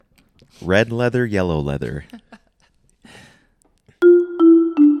Red leather, yellow leather.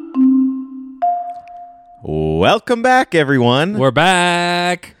 Welcome back, everyone. We're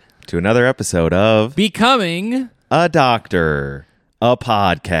back. To another episode of Becoming A Doctor, a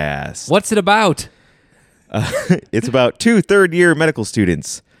podcast. What's it about? It's about two third-year medical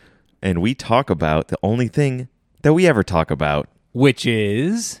students, and we talk about the only thing that we ever talk about. Which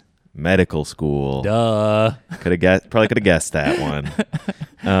is... Medical school. Duh. Probably could have guessed that one.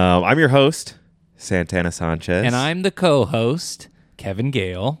 I'm your host, Santana Sanchez. And I'm the co-host, Kevin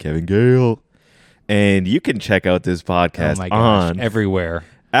Gale. Kevin Gale. And you can check out this podcast Oh my gosh, on everywhere.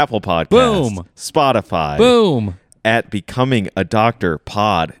 Apple Podcasts, Boom. Spotify, Boom. at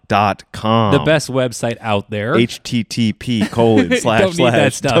becomingadoctorpod.com. The best website out there. http:// Don't need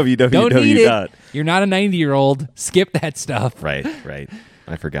that stuff. www. Don't need it. You're not a 90-year-old. Skip that stuff. Right.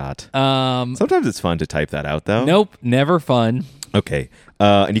 I forgot. Um, Sometimes it's fun to type that out, though. Nope. Never fun. Okay.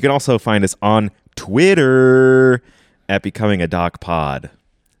 And you can also find us on Twitter at becomingadocpod.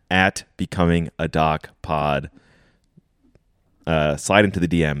 At becomingadocpod. Slide into the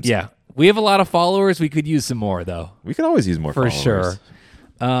DMs. Yeah. We have a lot of followers. We could use some more, though. We could always use more For followers.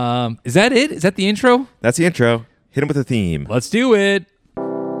 sure. Is that it? Is that the intro? That's the intro. Hit him with a theme. Let's do it.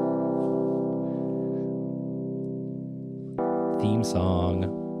 Theme song.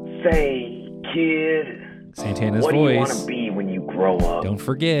 Say, kid, Santana's what do you want voice. to be when you grow up? Don't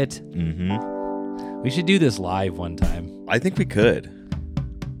forget. Mm-hmm. We should do this live one time. I think we could.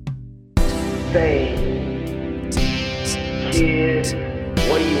 Say, kid,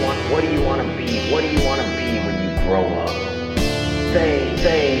 what do you want? What do you want to be? What do you want to be when you grow up? Say.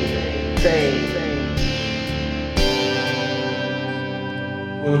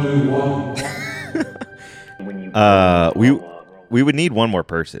 What do you want? When you grow up. We would need one more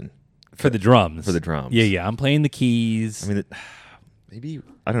person. For the drums. For the drums. Yeah. I'm playing the keys. I mean, maybe,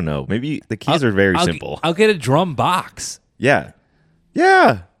 I don't know. Maybe the keys are very simple. I'll get a drum box. Yeah.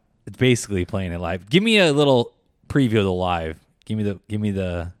 It's basically playing it live. Give me a little preview of the live. Give me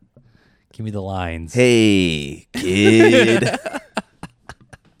the lines. Hey, kid.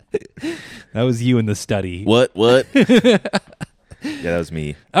 That was you in the study. What? Yeah, that was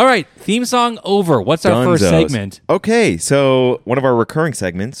me. All right, theme song over. What's our first Dunzos. segment? Okay, so one of our recurring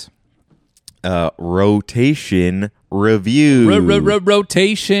segments, rotation review,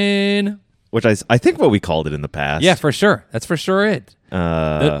 Rotation. which I think what we called it in the past. Yeah, for sure. That's for sure it.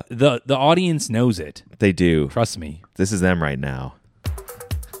 Uh, The audience knows it. they do. Trust me. This is them right now.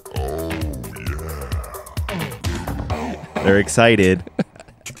 They're excited.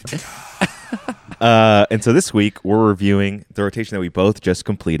 And so this week we're reviewing the rotation that we both just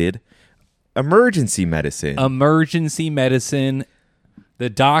completed, emergency medicine. Emergency medicine. The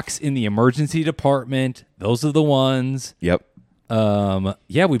docs in the emergency department. Those are the ones. Yep.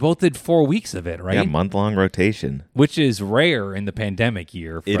 Yeah, we both did 4 weeks of it, right? Yeah, month-long rotation. Which is rare in the pandemic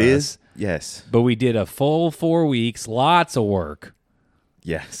year. For It us. is. Yes. But we did a full 4 weeks. Lots of work.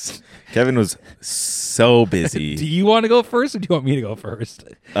 Yes. Kevin was so busy. Do you want to go first, or do you want me to go first?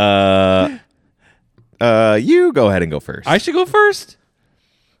 You go ahead and go first. I should go first?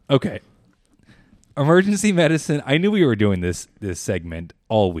 Okay. Emergency medicine. I knew we were doing this segment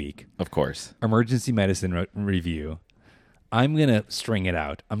all week. Of course. Emergency medicine review. I'm going to string it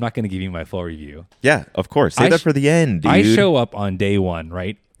out. I'm not going to give you my full review. Yeah, of course. Save that for the end, dude. I show up on day one,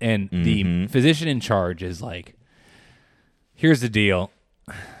 right? And the physician in charge is like, here's the deal.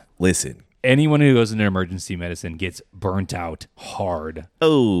 Listen. Anyone who goes into emergency medicine gets burnt out hard.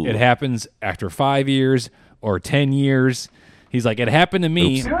 Oh. It happens after 5 years or 10 years. He's like, it happened to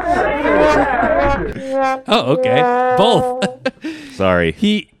me. Oh, okay. Both. Sorry.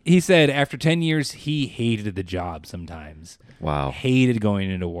 He said after 10 years, he hated the job sometimes. Wow. Hated going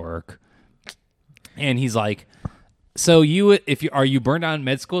into work. And he's like, so are you burned out in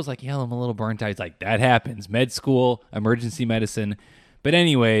med school? It's like, yeah, I'm a little burnt out. He's like, that happens. Med school, emergency medicine. But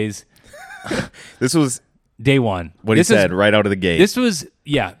anyways, This was day one. what he said right out of the gate. This was,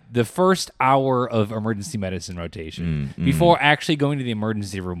 the first hour of emergency medicine rotation. Before actually going to the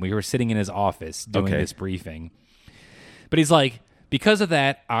emergency room, we were sitting in his office doing Okay. this briefing. But he's like, because of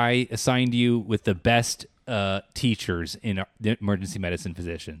that, I assigned you with the best teachers in the emergency medicine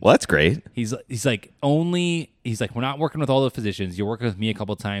physicians. Well, that's great. He's like, we're not working with all the physicians. You're working with me a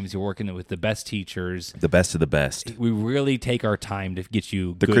couple times. You're working with the best teachers. The best of the best. We really take our time to get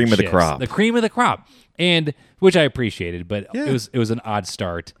you The good cream of the shifts. crop. The cream of the crop, and which I appreciated, but Yeah. it was an odd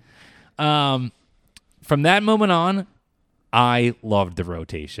start. From that moment on, I loved the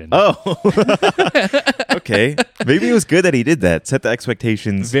rotation. Oh. Okay. Maybe it was good that he did that. Set the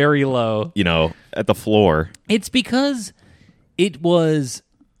expectations, Very low. at the floor. It's because it was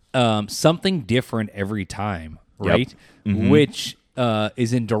something different every time, Yep. right? Which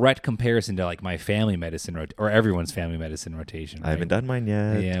is in direct comparison to like my family medicine or everyone's family medicine rotation. I haven't done mine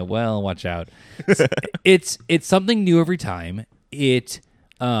yet. Yeah, well, watch out. It's something new every time. It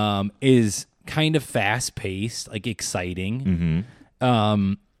is kind of fast paced, like exciting.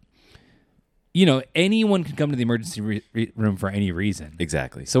 You know, anyone can come to the emergency room for any reason.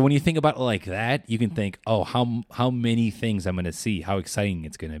 Exactly. So when you think about it like that, you can think, oh, how many things I'm going to see, how exciting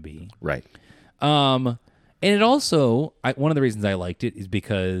it's going to be. Right. And it also, one of the reasons I liked it is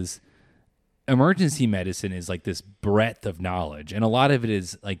because emergency medicine is like this breadth of knowledge. And a lot of it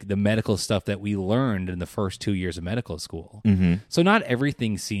is like the medical stuff that we learned in the first 2 years of medical school. So not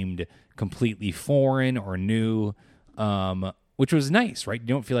everything seemed completely foreign or new, which was nice, right? You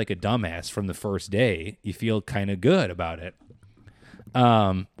don't feel like a dumbass from the first day. You feel kind of good about it.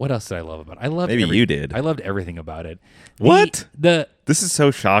 What else did I love about it? I loved Maybe you did. I loved everything about it. What? The This is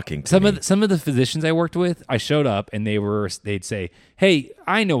so shocking to some me. of the physicians I worked with, I showed up and they'd say, "Hey,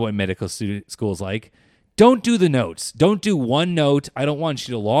 I know what medical school's like. Don't do the notes. Don't do one note. I don't want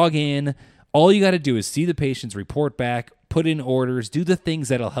you to log in. All you got to do is see the patients, report back, put in orders, do the things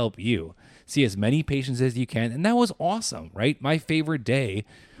that'll help you. See as many patients as you can." And that was awesome, right? My favorite day,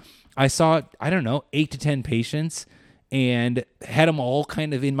 I saw, I don't know, 8 to 10 patients and had them all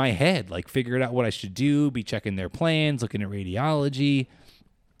kind of in my head, like figured out what I should do, be checking their plans, looking at radiology.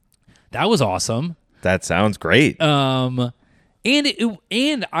 That was awesome. That sounds great. And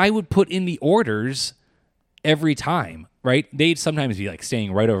I would put in the orders every time, right? They'd sometimes be like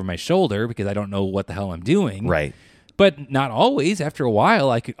staying right over my shoulder because I don't know what the hell I'm doing. Right. But not always. After a while,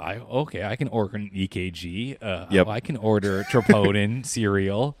 I can order an EKG. Yep. I can order troponin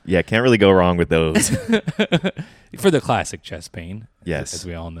cereal Yeah, can't really go wrong with those. for the classic chest pain. Yes. as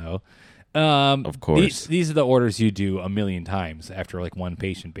we all know. Of course. These are the orders you do a million times after like one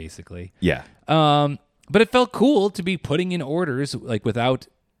patient, basically. Yeah. But it felt cool to be putting in orders like without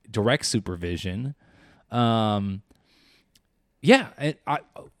direct supervision. Yeah,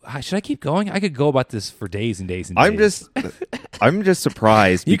 should I keep going? I could go about this for days and days and days. I'm just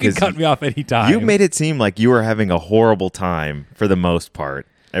surprised You can because cut me off anytime. you made it seem like you were having a horrible time for the most part.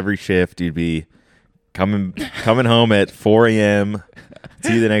 Every shift you'd be coming home at 4 a.m.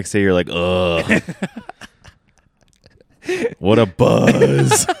 See you the next day. You're like, ugh, what a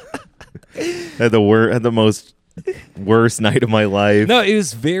buzz. Had the most worst night of my life. No, it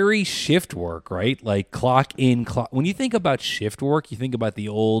was very shift work, right? Like clock in, clock. When you think about shift work, you think about the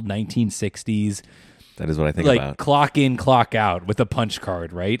old 1960s, That is what I think like about. clock in, clock out with a punch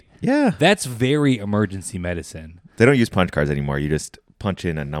card, right? Yeah. That's very emergency medicine. They don't use punch cards anymore. You just punch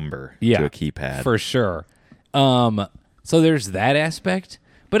in a number to a keypad. for sure. So there's that aspect.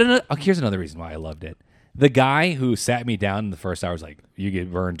 But here's another reason why I loved it. The guy who sat me down in the first hour was like, "You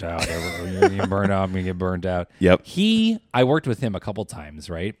get burnt out. You get burned out. I'm gonna get burnt out." Yep. I worked with him a couple times,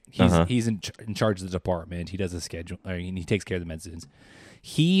 right? He's in charge of the department. He does the schedule. And he takes care of the medicines.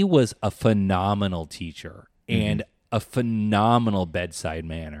 He was a phenomenal teacher and a phenomenal bedside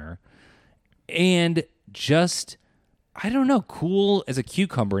manner, and just I don't know, cool as a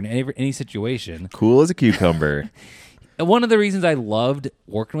cucumber in any situation. Cool as a cucumber. And one of the reasons I loved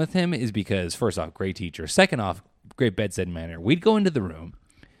working with him is because, first off, great teacher. Second off, great bedside manner. We'd go into the room,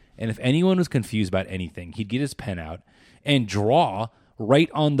 and if anyone was confused about anything, he'd get his pen out and draw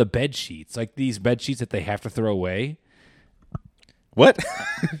right on the bed sheets, like these bed sheets that they have to throw away. What?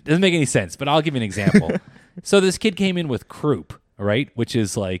 Doesn't make any sense, but I'll give you an example. So this kid came in with croup, right? Which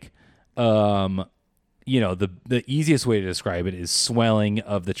is like, the easiest way to describe it is swelling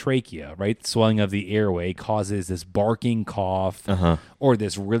of the trachea, right? Swelling of the airway causes this barking cough or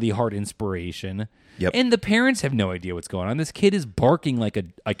this really hard inspiration. Yep. And the parents have no idea what's going on. This kid is barking like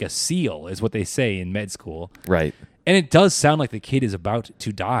a seal, is what they say in med school. Right. And it does sound like the kid is about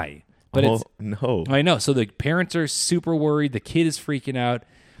to die. But Oh, it's no. I know. So the parents are super worried. The kid is freaking out.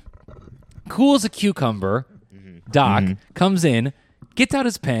 Cool as a cucumber, Doc comes in, gets out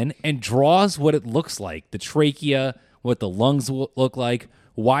his pen, and draws what it looks like. The trachea, what the lungs look like,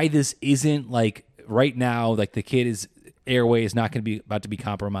 why this isn't like right now, like the kid's airway is not going to be about to be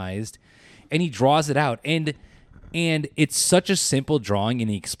compromised. And he draws it out. And it's such a simple drawing, and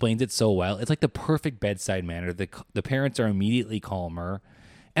he explains it so well. It's like the perfect bedside manner. The parents are immediately calmer.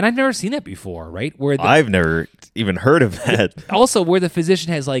 And I've never seen that before, right? I've never even heard of that. Also, where the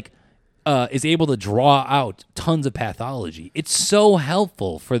physician has is able to draw out tons of pathology. It's so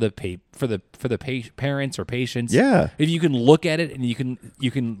helpful for the parents or patients. Yeah. If you can look at it and you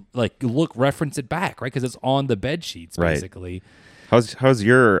can reference it back, right? Because it's on the bed sheets, Right. basically. How's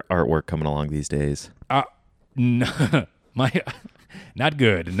your artwork coming along these days? No, Not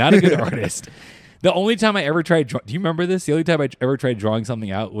good. Not a good artist. The only time I ever tried, do you remember this? The only time I ever tried drawing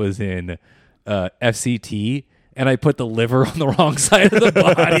something out was in FCT, and I put the liver on the wrong side of the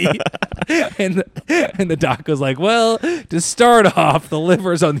body. and the doc was like, well, to start off, the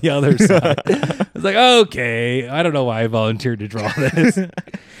liver's on the other side. I was like, okay, I don't know why I volunteered to draw this.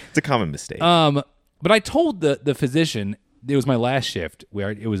 It's a common mistake. But I told the physician, it was my last shift, where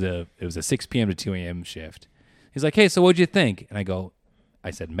it was a 6 p.m. to 2 a.m. shift. He's like, hey, so what'd you think? And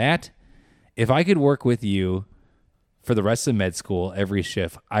I said, Matt, if I could work with you for the rest of med school, every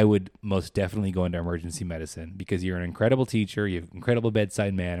shift, I would most definitely go into emergency medicine because you're an incredible teacher. You have incredible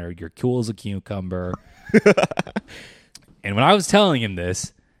bedside manner. You're cool as a cucumber. And when I was telling him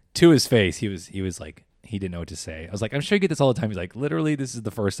this to his face, he was like, he didn't know what to say. I was like, I'm sure you get this all the time. He's like, literally, this is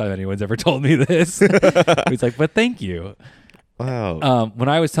the first time anyone's ever told me this. He's like, but thank you. Wow. When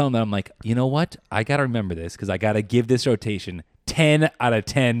I was telling them, I'm like, you know what? I got to remember this because I got to give this rotation 10 out of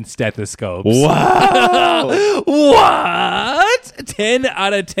 10 stethoscopes. Wow. What? 10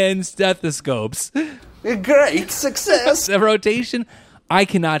 out of 10 stethoscopes. Great success. The rotation, I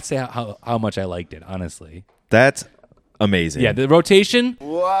cannot say how much I liked it, honestly. That's amazing. Yeah, the rotation.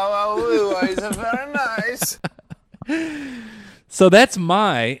 Wow, is very nice. So that's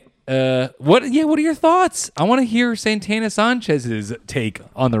my what are your thoughts? I want to hear Santana Sanchez's take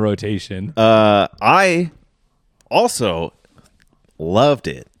on the rotation. I also loved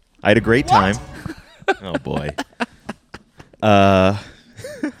it. I had a great time. Oh boy. That's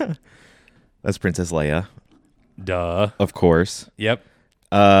Princess Leia, Duh. of course. Yep.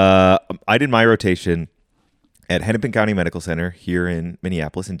 I did my rotation at Hennepin County Medical Center here in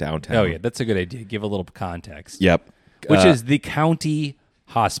Minneapolis in downtown. Oh yeah, that's a good idea. Give a little context. Yep. Which is the county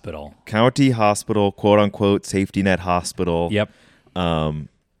hospital. County hospital, quote unquote, safety net hospital. Yep.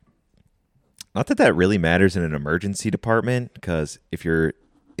 Not that really matters in an emergency department, because if you're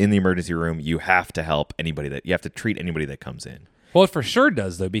in the emergency room, you have to help you have to treat anybody that comes in. Well, it for sure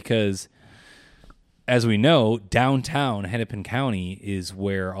does, though, because as we know, downtown Hennepin County is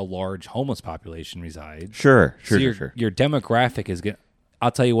where a large homeless population resides. Sure. So your demographic is good.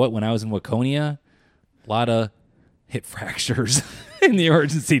 I'll tell you what, when I was in Waconia, a lot of hip fractures in the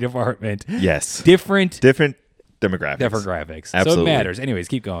emergency department. Yes. Different demographics. So Absolutely. it matters. Anyways,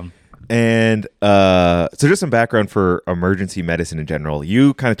 keep going. And so just some background for emergency medicine in general.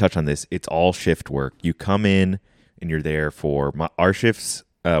 You kind of touched on this. It's all shift work. You come in and you're there for our shifts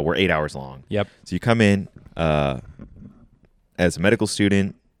were 8 hours long. Yep. So you come in as a medical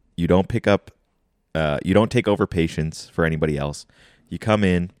student. You don't pick up, you don't take over patients for anybody else. You come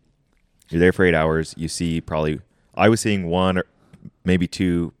in, you're there for 8 hours. You see I was seeing one or maybe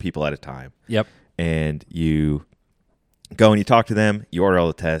two people at a time. Yep. And you go and you talk to them, you order all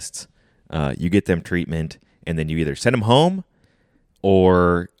the tests, you get them treatment, and then you either send them home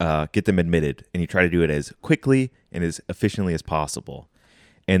or get them admitted, and you try to do it as quickly and as efficiently as possible.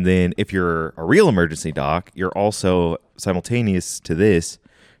 And then if you're a real emergency doc, you're also, simultaneous to this,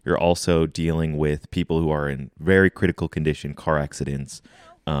 you're also dealing with people who are in very critical condition, car accidents.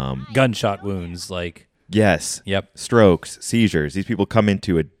 Gunshot wounds, like. Yes. Yep. Strokes, seizures. These people come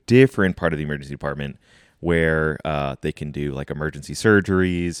into a different part of the emergency department where they can do like emergency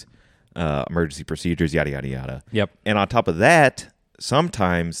surgeries, emergency procedures, yada, yada, yada. Yep. And on top of that,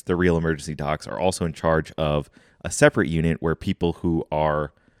 sometimes the real emergency docs are also in charge of a separate unit where people who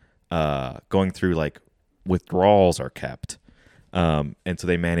are going through like withdrawals are kept. And so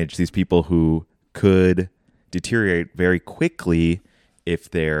they manage these people who could deteriorate very quickly if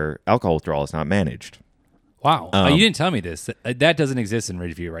their alcohol withdrawal is not managed. Wow. You didn't tell me this. That doesn't exist in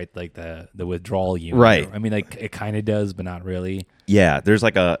Ridgeview, right? Like the withdrawal unit. Right. I mean, like it kind of does, but not really. Yeah, there's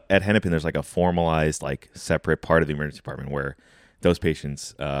like at Hennepin, there's like a formalized, like separate part of the emergency department where those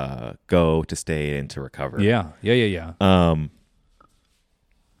patients go to stay and to recover. Yeah.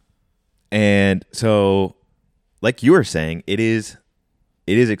 And so, like you were saying, it is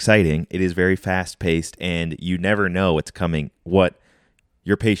exciting. It is very fast paced, and you never know what's coming, what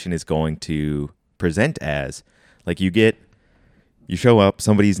your patient is going to present as. Like you show up,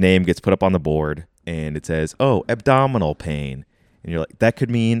 somebody's name gets put up on the board, and it says, "Oh, abdominal pain," and you're like, that could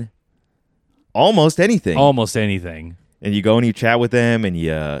mean almost anything. Almost anything. And you go and you chat with them, and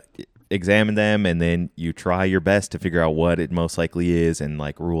you examine them, and then you try your best to figure out what it most likely is, and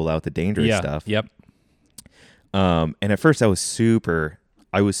like rule out the dangerous stuff. Yep. And at first, I was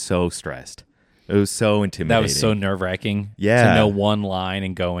so stressed. It was so intimidating. That was so nerve-wracking. Yeah. To know one line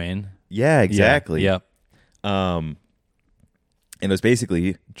and go in. Yeah, exactly. Yeah. And it was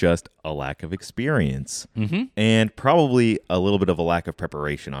basically just a lack of experience, and probably a little bit of a lack of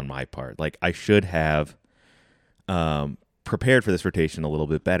preparation on my part. Like I should have prepared for this rotation a little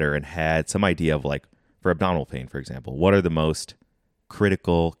bit better and had some idea of, like, for abdominal pain, for example, what are the most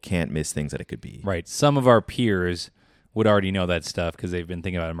critical, can't miss things that it could be. Right. Some of our peers would already know that stuff because they've been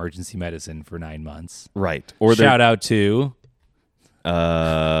thinking about emergency medicine for 9 months. Right. Or Shout out to...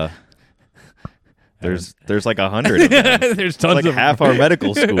 There's like 100 of them. There's tons Like of half our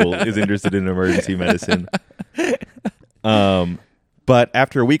medical school is interested in emergency medicine. But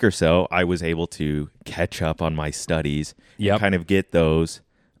after a week or so, I was able to catch up on my studies, Yep. and kind of get those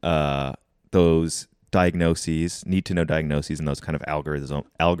diagnoses, need to know diagnoses, and those kind of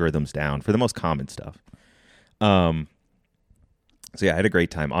algorithms down for the most common stuff. So yeah, I had a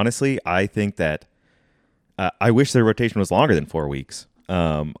great time. Honestly, I think that I wish the rotation was longer than 4 weeks.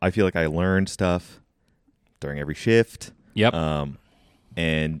 I feel like I learned stuff during every shift. Yep.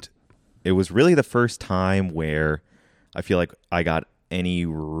 And it was really the first time where I feel like I got any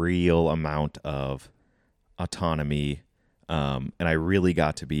real amount of autonomy. And I really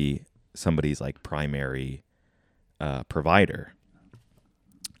got to be somebody's like primary provider.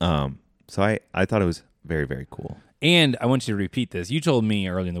 So I thought it was very, very cool. And I want you to repeat this. You told me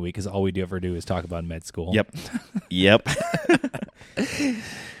early in the week, because all we ever do is talk about med school. Yep. Yep.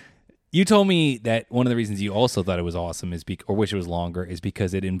 You told me that one of the reasons you also thought it was awesome is or wish it was longer is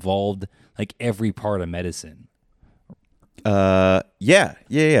because it involved like every part of medicine. Yeah.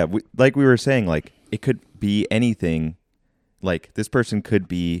 Like we were saying, like it could be anything. Like this person could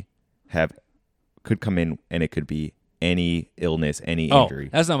come in and it could be any illness, any injury.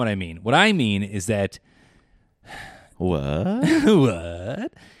 That's not what I mean. What I mean is that What?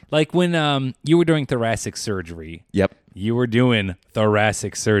 what? Like when you were doing thoracic surgery. Yep. You were doing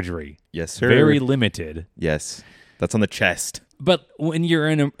thoracic surgery. Yes, sir. Very limited. Yes. That's on the chest. But when you're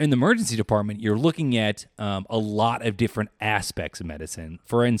in the emergency department, you're looking at a lot of different aspects of medicine.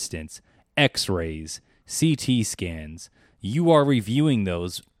 For instance, X-rays, CT scans. You are reviewing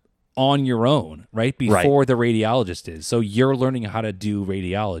those on your own, right? Before the radiologist is. So you're learning how to do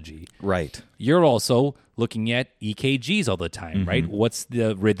radiology. Right. You're also looking at EKGs all the time, right? What's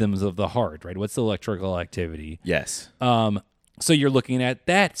the rhythms of the heart, right? What's the electrical activity? Yes. So you're looking at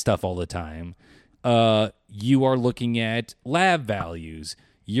that stuff all the time. You are looking at lab values.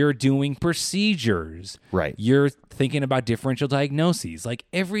 You're doing procedures. Right. You're thinking about differential diagnoses. Like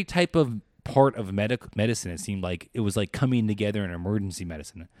every type of part of medicine, it seemed like it was like coming together in emergency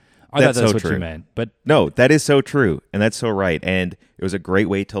medicine. I thought that's so what true. you meant. But No, that is so true. And that's so right. And it was a great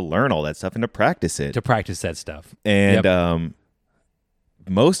way to learn all that stuff and to practice it. to practice that stuff. And Yep.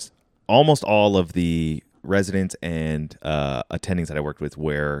 almost all of the residents and attendings that I worked with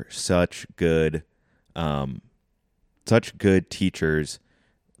were such good teachers,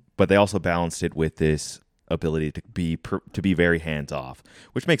 but they also balanced it with this ability to be very hands off,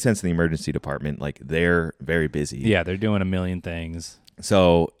 which makes sense in the emergency department. Like they're very busy. Yeah, they're doing a million things.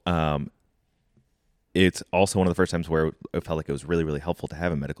 So it's also one of the first times where it felt like it was really, really helpful to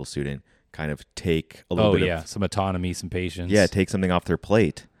have a medical student kind of take a little bit of some autonomy, some patience. Yeah, take something off their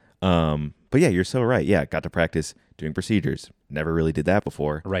plate. But yeah, you're so right. Yeah, got to practice doing procedures. Never really did that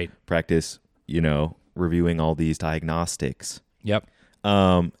before. Right. Practice, reviewing all these diagnostics. Yep.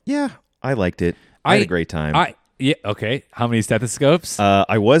 Yeah, I liked it. I had a great time. Yeah. Okay. How many stethoscopes?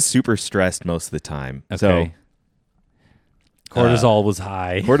 I was super stressed most of the time. So Okay. Cortisol was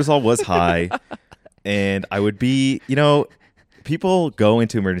high. cortisol was high. And I would be, people go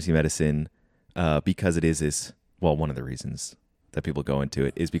into emergency medicine because it is this, well, one of the reasons that people go into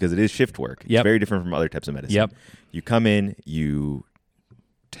it is because it is shift work. It's Yep. very different from other types of medicine. Yep. You come in, you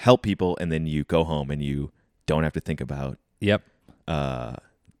help people, and then you go home and you don't have to think about Yep.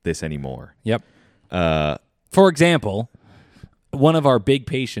 this anymore. Yep. For example, one of our big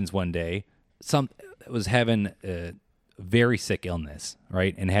patients one day was having a very sick illness,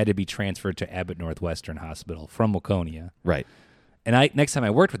 right, and had to be transferred to Abbott Northwestern Hospital from Waconia. Right. And next time I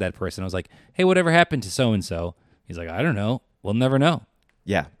worked with that person, I was like, "Hey, whatever happened to so and so?" He's like, "I don't know. We'll never know."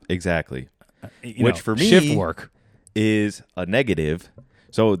 Yeah, exactly. Which for me shift work. is a negative.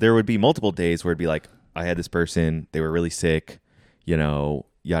 So there would be multiple days where it'd be like, I had this person, they were really sick, yada,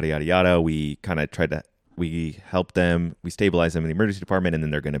 yada, yada. We kind of we helped them, we stabilized them in the emergency department, and then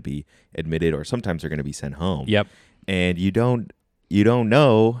they're going to be admitted, or sometimes they're going to be sent home. Yep. And you don't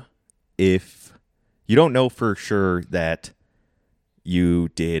know for sure that you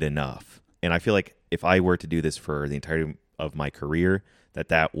did enough. And I feel like if I were to do this for the entirety of my career,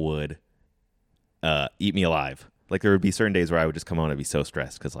 that would eat me alive. Like there would be certain days where I would just come home and I'd be so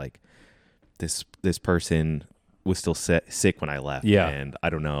stressed because like this person was still sick when I left. Yeah. And I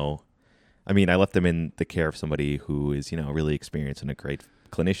don't know. I mean, I left them in the care of somebody who is, really experienced and a great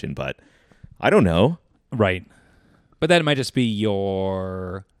clinician, but I don't know. Right. But that might just be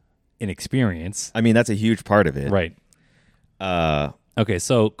your inexperience. I mean, that's a huge part of it. Right. Uh, Okay,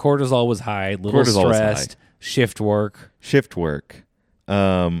 so cortisol was high, little Cortisol was stressed, high. shift work. shift work.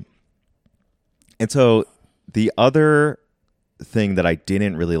 And so the other thing that I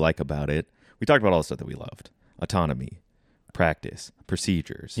didn't really like about it, we talked about all the stuff that we loved. Autonomy, practice,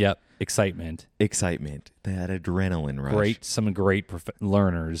 procedures, Yep. Excitement. excitement, that adrenaline rush. Some great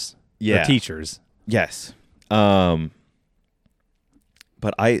learners. Yeah. Or teachers. Yes. But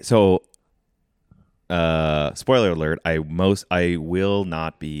spoiler alert, I will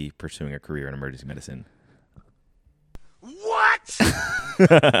not be pursuing a career in emergency medicine. What?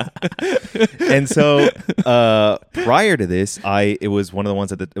 And so prior to this, it was one of the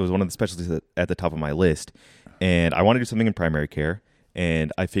ones it was one of the specialties at the top of my list, and I want to do something in primary care.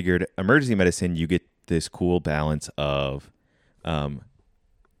 And I figured emergency medicine, you get this cool balance of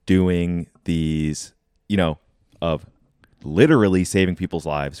doing these, of literally saving people's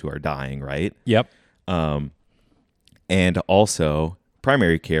lives who are dying, right? Yep. And also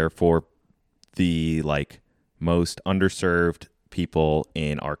primary care for the most underserved people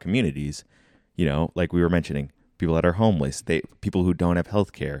in our communities, like we were mentioning, people that are homeless, people who don't have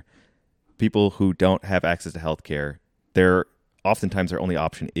health care, people who don't have access to health care. Oftentimes their only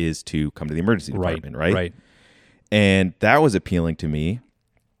option is to come to the emergency department, right? Right. And that was appealing to me.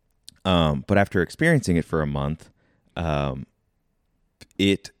 But after experiencing it for a month,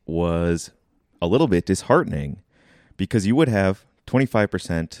 it was a little bit disheartening because you would have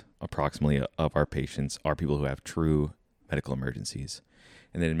 25% approximately of our patients are people who have true medical emergencies.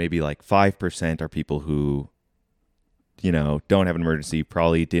 And then maybe 5% are people who, don't have an emergency,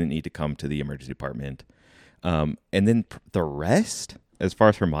 probably didn't need to come to the emergency department. And then the rest, as far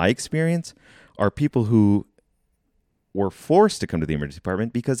as from my experience, are people who were forced to come to the emergency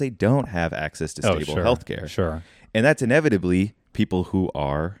department because they don't have access to stable health care. Sure. And that's inevitably people who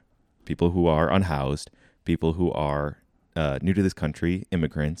are unhoused, people who are new to this country,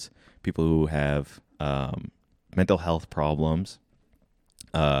 immigrants, people who have mental health problems,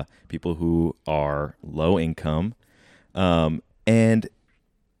 people who are low income, and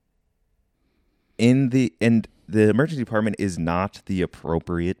the emergency department is not the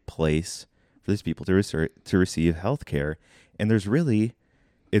appropriate place for these people to receive health care. And there's really,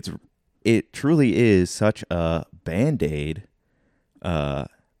 it truly is such a Band-Aid.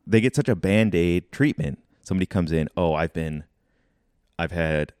 They get such a Band-Aid treatment. Somebody comes in, I've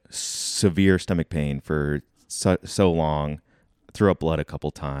had severe stomach pain for so long, threw up blood a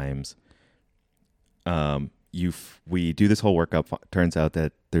couple times. We do this whole workup. Turns out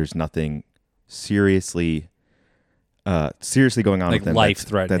that there's nothing seriously going on with them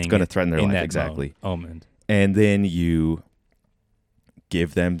life-threatening that's going to threaten their in life. that Exactly. moment. And then you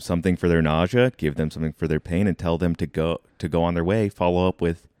give them something for their nausea, give them something for their pain, and tell them to go on their way. Follow up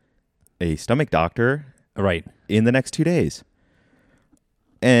with a stomach doctor Right. in the next 2 days.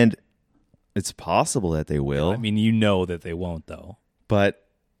 And it's possible that they will. I mean, that they won't, though. But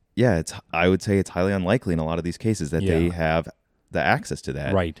yeah, I would say it's highly unlikely in a lot of these cases that they Yeah. have the access to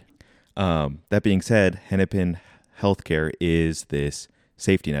that. Right. That being said, Hennepin Healthcare is this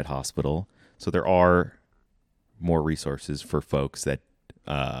safety net hospital. So there are more resources for folks that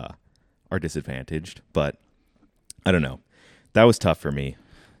are disadvantaged. But I don't know. That was tough for me.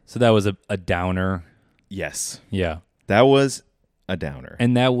 So that was a downer. Yes. Yeah. That was a downer.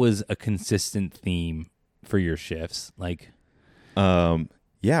 And that was a consistent theme for your shifts.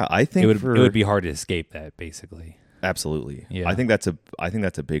 Yeah, I think it would be hard to escape that, basically. Absolutely. Yeah. I think that's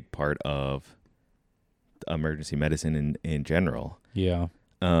a big part of emergency medicine in general. Yeah.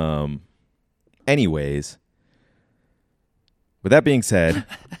 Anyways, with that being said,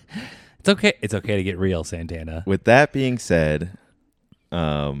 It's okay. It's okay to get real, Santana. with that being said,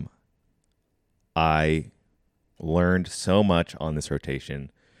 I learned so much on this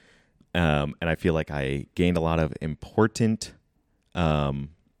rotation, and I feel like I gained a lot of important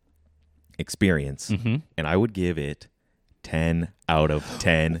experience, and I would give it 10 out of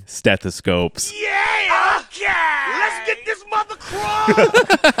 10 stethoscopes. Yeah! Okay! Let's get this mother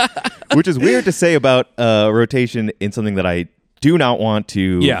crunk! Which is weird to say about rotation in something that I do not want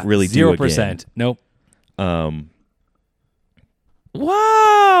to really do 0%. again. Nope.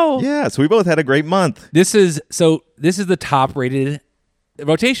 Wow. Yeah, so we both had a great month. This is the top rated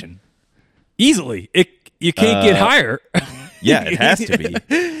rotation. Easily. You can't get higher. Yeah, it has to be.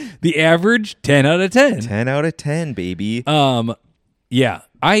 The average 10 out of 10. 10 out of 10, baby. Yeah.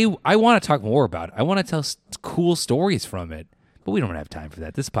 I want to talk more about it. I want to tell cool stories from it, but we don't have time for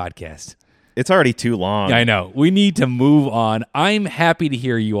that. This podcast. It's already too long. I know. We need to move on. I'm happy to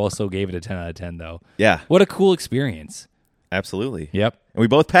hear you also gave it a 10 out of 10, though. Yeah, What a cool experience. absolutely. Yep. And we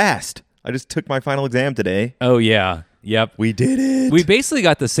both passed. I just took my final exam today. Oh, yeah. Yep. We did it. We basically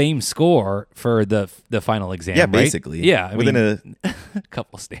got the same score for the final exam, yeah, right? basically. Yeah. I Within mean, a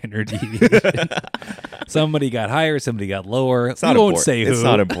couple standard deviations. Somebody got higher, somebody got lower. It's not we won't important. say who. It's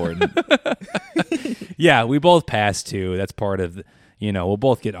not important. Yeah, we both passed too. That's part of, we'll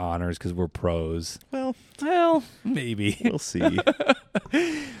both get honors because we're pros. Well, Maybe. we'll see.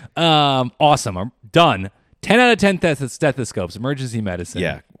 Awesome. I'm done. 10 out of 10 stethoscopes, emergency medicine.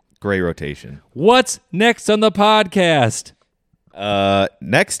 Yeah, great rotation. What's next on the podcast?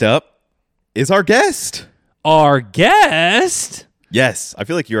 Next up is our guest. Our guest. Yes, I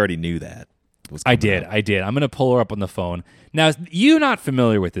feel like you already knew that. I did. I'm going to pull her up on the phone. Now, you're not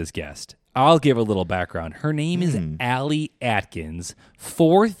familiar with this guest. I'll give a little background. Her name is Allie Atkins,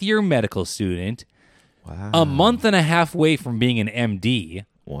 4th-year medical student, a month and a half away from being an MD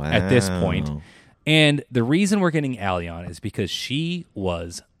at this point. And the reason we're getting Allie on is because she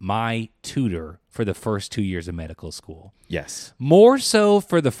was my tutor for the first 2 years of medical school. Yes. More so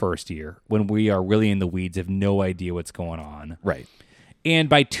for the first year when we are really in the weeds, have no idea what's going on. Right. And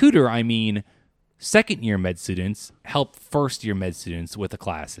by tutor, I mean second-year med students help first-year med students with the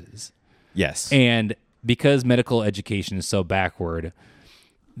classes. Yes. And because medical education is so backward,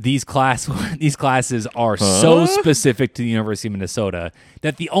 these classes are so specific to the University of Minnesota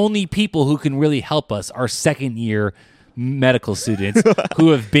that the only people who can really help us are second-year medical students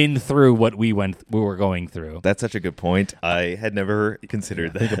who have been through what we were going through. That's such a good point. I had never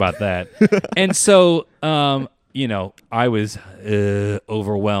considered that. Think about that. And so, I was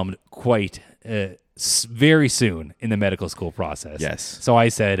overwhelmed quite very soon in the medical school process. Yes. So I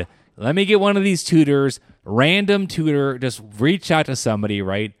said, let me get one of these tutors, random tutor, just reach out to somebody,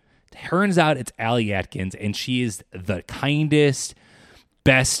 right? Turns out it's Allie Atkins, and she is the kindest,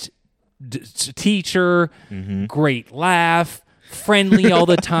 best teacher, great laugh, friendly all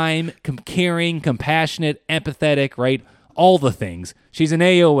the time, caring, compassionate, empathetic, right? All the things. She's an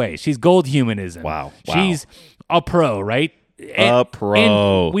AOA. She's gold humanism. Wow. She's a pro, right? A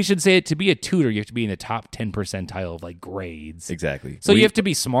pro. And we should say it, to be a tutor, you have to be in the top 10 percentile of like grades. Exactly. So you have to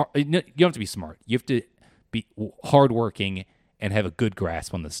be smart. You don't have to be smart. You have to be hardworking and have a good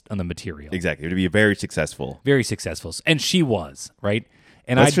grasp on the material. Exactly. To be very successful. Very successful. And she was, right?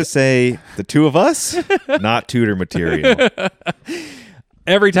 And Let's just say the two of us, not tutor material.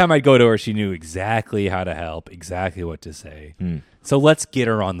 every time I'd go to her, she knew exactly how to help, exactly what to say. So let's get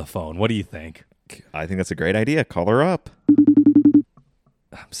her on the phone. What do you think? I think that's a great idea. Call her up.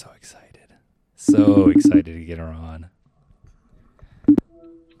 I'm so excited. So excited to get her on.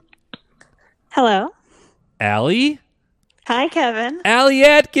 Hello. Allie? Hi, Kevin. Allie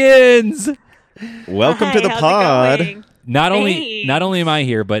Atkins! Welcome Hi, to the how's it pod. going? Not Thanks. only am I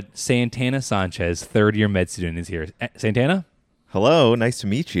here, but Santana Sanchez, 3rd-year med student, is here. Santana? Hello. Nice to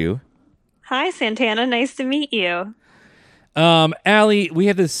meet you. Hi, Santana. Nice to meet you. Allie, we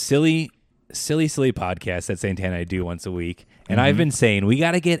have this silly podcast that Santana and I do once a week. And I've been saying, we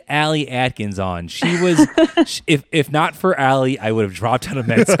got to get Allie Atkins on. She was, if not for Allie, I would have dropped out of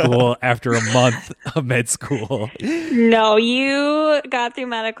med school after a month of med school. No, you got through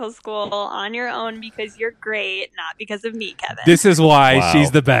medical school on your own because you're great, not because of me, Kevin. This is why Wow.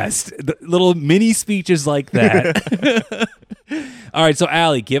 she's the best. The little mini speeches like that. All right, so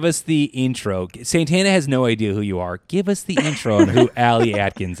Allie, give us the intro. Santana has no idea who you are. Give us the intro on who Allie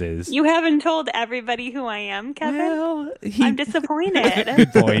Atkins is. You haven't told everybody who I am, Kevin. Well, I'm disappointed.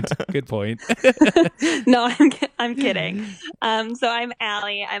 Good point. No, I'm kidding. So I'm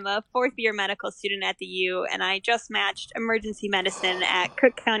Allie. I'm a 4th-year medical student at the U, and I just matched emergency medicine at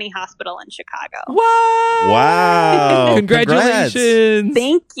Cook County Hospital in Chicago. What? Wow. Congratulations.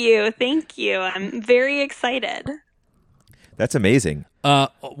 Thank you. I'm very excited. That's amazing.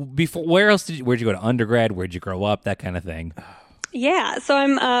 Where'd you go to undergrad? Where'd you grow up? That kind of thing. Yeah, so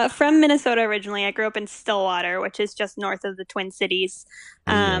I'm from Minnesota originally. I grew up in Stillwater, which is just north of the Twin Cities.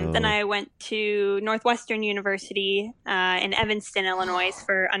 Then I went to Northwestern University in Evanston, Illinois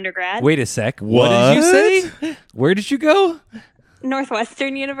for undergrad. Wait a sec. What did you say? Where did you go?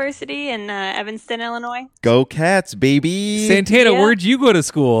 Northwestern University in Evanston, Illinois. Go Cats, baby. Santana, Yeah. where'd you go to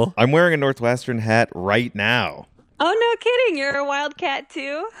school? I'm wearing a Northwestern hat right now. Oh, no kidding. You're a Wildcat,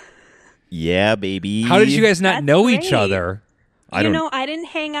 too? Yeah, baby. How did you guys not That's know each great. other? I don't- I didn't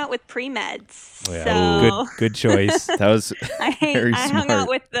hang out with pre-meds. Oh, yeah. So Good choice. That was I very hung smart. out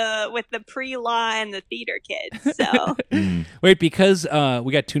with the pre-law and the theater kids. So Wait, because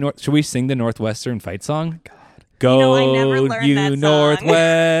we got two Should we sing the Northwestern fight song? Go, I never learned you that song.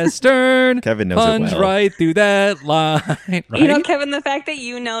 Northwestern. Kevin knows it punch well. right through that line. Right? You know, Kevin, the fact that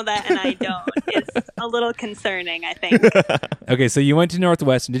you know that and I don't is a little concerning, I think. Okay, so you went to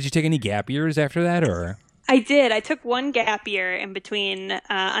Northwestern. Did you take any gap years after that, or? I did. I took one gap year in between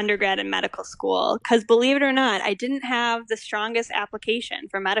undergrad and medical school because, believe it or not, I didn't have the strongest application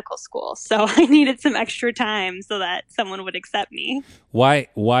for medical school. So I needed some extra time so that someone would accept me. Why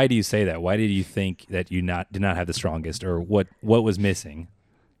do you say that? Why did you think that you did not have the strongest, or what was missing?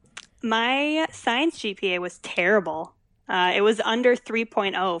 My science GPA was terrible. It was under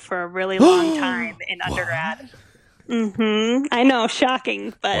 3.0 for a really long time in undergrad. I know,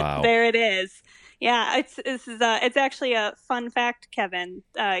 shocking, but Wow. there it is. Yeah, it's actually a fun fact, Kevin.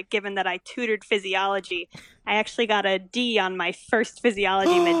 Given that I tutored physiology, I actually got a D on my first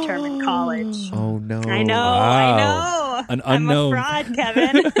physiology midterm in college. Oh no! I know, Wow. An unknown. I'm a fraud,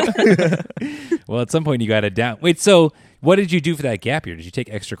 Kevin. Well, at some point you got it down. Wait, so what did you do for that gap year? Did you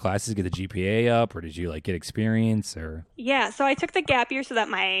take extra classes to get the GPA up, or did you get experience, or? Yeah, so I took the gap year so that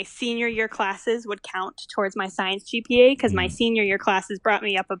my senior year classes would count towards my science GPA because my senior year classes brought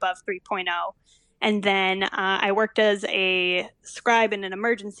me up above 3.0. And then I worked as a scribe in an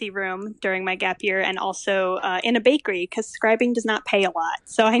emergency room during my gap year and also in a bakery because scribing does not pay a lot.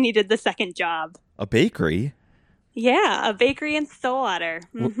 So I needed the second job. A bakery? Yeah, a bakery in Stillwater.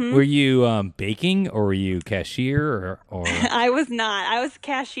 Mm-hmm. Were you baking, or were you cashier, or? I was not. I was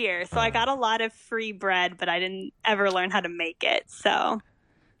cashier. So I got a lot of free bread, but I didn't ever learn how to make it. So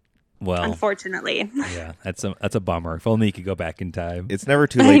Well, unfortunately. yeah, that's a bummer. If only you could go back in time. It's never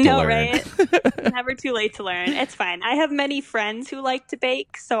too I late know, to learn. right? Never too late to learn. It's fine. I have many friends who like to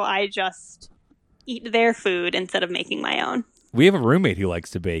bake, so I just eat their food instead of making my own. We have a roommate who likes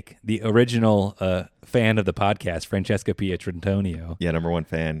to bake. The original fan of the podcast, Francesca Pietrantonio. Yeah, number one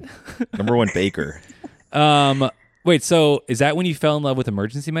fan, number one baker. Wait, so is that when you fell in love with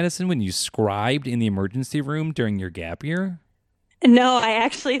emergency medicine? When you scribed in the emergency room during your gap year? No, I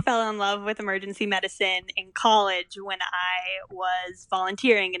actually fell in love with emergency medicine in college when I was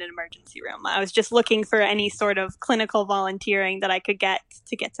volunteering in an emergency room. I was just looking for any sort of clinical volunteering that I could get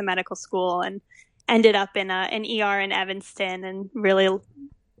to medical school, and ended up in an ER in Evanston and really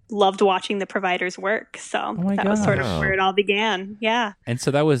loved watching the providers work. So that was sort of where it all began. Yeah. And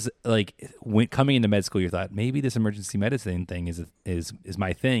so that was when coming into med school, you thought maybe this emergency medicine thing is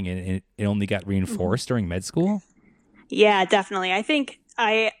my thing, and it only got reinforced during med school. Yeah, definitely. I think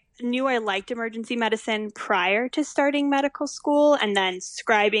I knew I liked emergency medicine prior to starting medical school, and then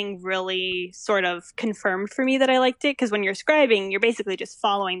scribing really sort of confirmed for me that I liked it, because when you're scribing, you're basically just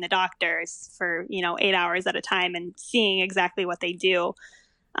following the doctors for 8 hours at a time and seeing exactly what they do.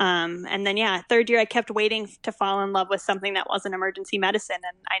 And then, third year, I kept waiting to fall in love with something that wasn't emergency medicine,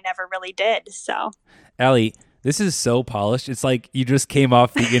 and I never really did. So, Allie, this is so polished. It's like you just came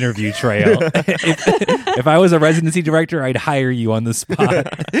off the interview trail. If I was a residency director, I'd hire you on the spot.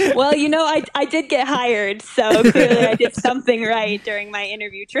 well, I did get hired, so clearly I did something right during my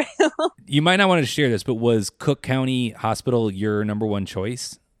interview trail. You might not want to share this, but was Cook County Hospital your number one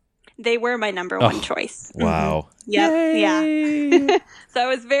choice? They were my number one choice. Wow. Yep. Yeah. So I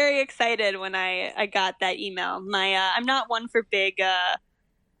was very excited when I got that email. I'm not one for big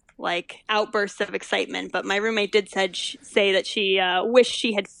outbursts of excitement, but my roommate did say that she wished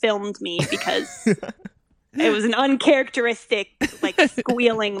she had filmed me because it was an uncharacteristic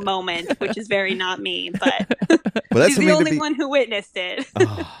squealing moment, which is very not me. But Well, that's she's the something only one who witnessed it.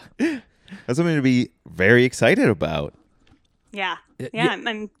 That's something to be very excited about. Yeah.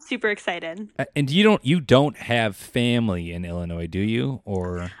 I'm super excited. And you don't have family in Illinois, do you?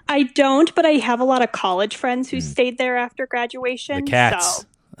 Or I don't, but I have a lot of college friends who stayed there after graduation. the cats?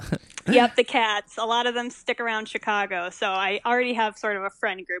 So, yep, the cats. A lot of them stick around Chicago, so I already have sort of a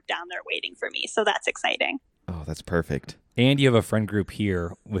friend group down there waiting for me. So that's exciting. Oh, that's perfect. And you have a friend group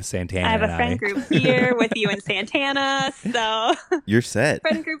here with Santana. I have a friend group here with you and Santana. So You're set.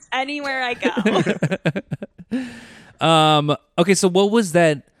 friend groups anywhere I go. Okay, so what was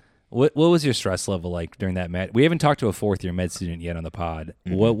that? What was your stress level like during that med? We haven't talked to a fourth year med student yet on the pod.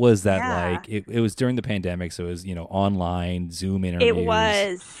 Mm-hmm. What was that like? It was during the pandemic, so it was online Zoom interviews. It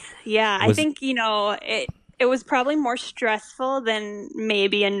was, yeah. I think it was probably more stressful than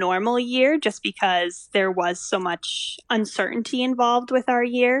maybe a normal year, just because there was so much uncertainty involved with our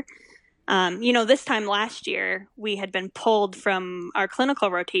year. This time last year, we had been pulled from our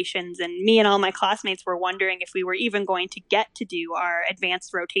clinical rotations, and me and all my classmates were wondering if we were even going to get to do our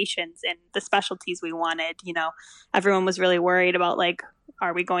advanced rotations in the specialties we wanted. Everyone was really worried about, like,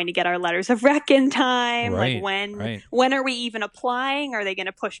 are we going to get our letters of rec in time? Right, Like, when are we even applying? Are they going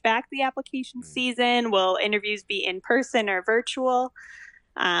to push back the application season? Will interviews be in person or virtual?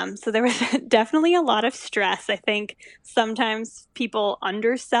 So there was definitely a lot of stress. I think sometimes people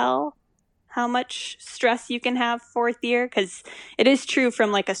undersell how much stress you can have fourth year, because it is true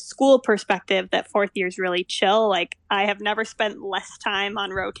from like a school perspective that fourth year is really chill. Like, I have never spent less time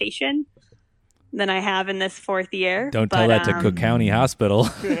on rotation than I have in this fourth year. Don't tell that to Cook County Hospital.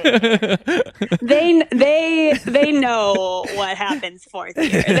 They know what happens fourth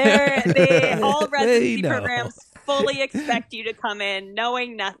year. All residency programs fully expect you to come in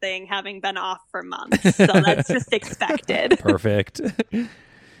knowing nothing, having been off for months. So that's just expected. Perfect.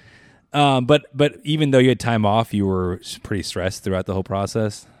 But even though you had time off, you were pretty stressed throughout the whole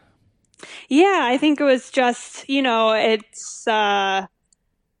process. Yeah, I think it was just, it's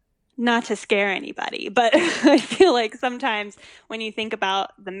not to scare anybody, but I feel like sometimes when you think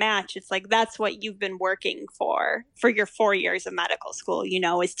about the match, it's like that's what you've been working for your 4 years of medical school,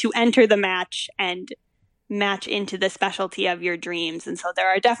 is to enter the match and match into the specialty of your dreams. And so there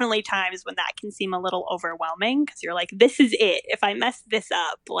are definitely times when that can seem a little overwhelming, because you're like, this is it. If I mess this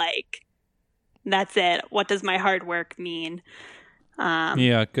up, like, that's it. What does my hard work mean?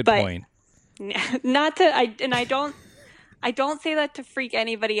 Yeah, good point. I don't say that to freak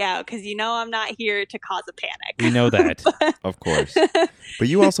anybody out, because I'm not here to cause a panic. We know that. Of course. But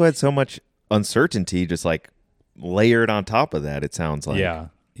you also had so much uncertainty just like layered on top of that, it sounds like. Yeah.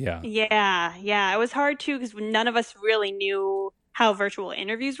 It was hard too, because none of us really knew how virtual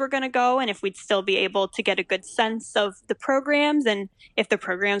interviews were going to go, and if we'd still be able to get a good sense of the programs, and if the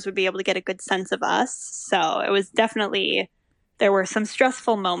programs would be able to get a good sense of us. So it was definitely, there were some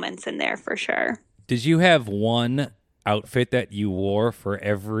stressful moments in there for sure. Did you have one outfit that you wore for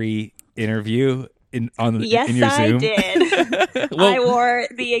every interview in your Zoom? Yes, I did. I wore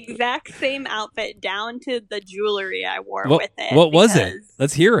the exact same outfit down to the jewelry I wore with it. What was it?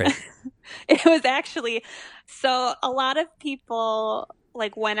 Let's hear it. It was actually, so a lot of people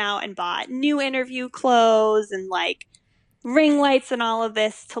like went out and bought new interview clothes and like ring lights and all of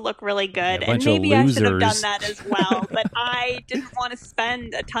this to look really good. And maybe I should have done that as well, but I didn't want to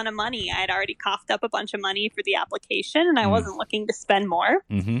spend a ton of money. I had already coughed up a bunch of money for the application, and I wasn't looking to spend more.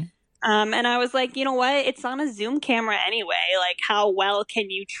 Mm-hmm. And I was like, you know what? It's on a Zoom camera anyway. Like, how well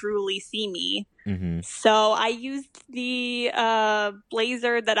can you truly see me? Mm-hmm. So I used the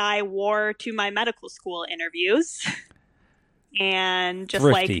blazer that I wore to my medical school interviews, and just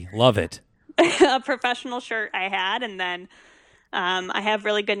thrifty. Love it. a professional shirt I had, and then I have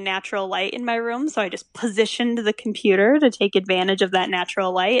really good natural light in my room, so I just positioned the computer to take advantage of that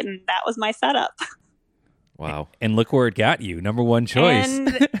natural light, and that was my setup. Wow. And look where it got you. Number one choice.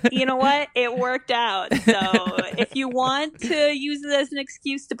 And you know what? It worked out. So if you want to use it as an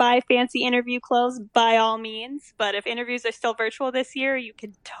excuse to buy fancy interview clothes, by all means. But if interviews are still virtual this year, you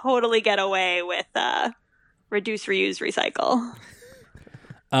can totally get away with reduce, reuse, recycle.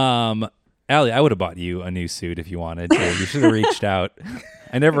 Allie, I would have bought you a new suit if you wanted to. You should have reached out.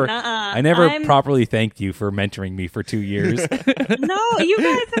 I never properly thanked you for mentoring me for 2 years. No, you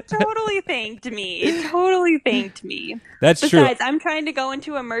guys have totally thanked me. That's true. Besides, I'm trying to go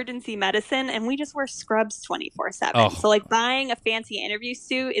into emergency medicine, and we just wear scrubs 24/7. Oh. So, like, buying a fancy interview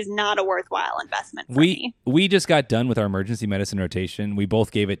suit is not a worthwhile investment for me. We just got done with our emergency medicine rotation. We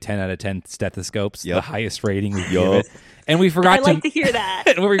both gave it 10 out of 10 stethoscopes, the highest rating we gave it. And we forgot to hear that.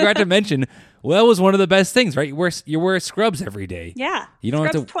 And we forgot to mention, well, it was one of the best things, right? You wear scrubs every day. Yeah. You don't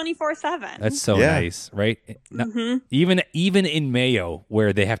scrubs have to 24/7. That's so nice, right? Mm-hmm. Even in Mayo,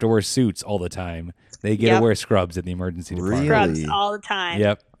 where they have to wear suits all the time, they get to wear scrubs at the emergency department. Scrubs all the time.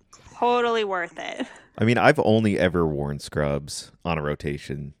 Yep. Totally worth it. I mean, I've only ever worn scrubs on a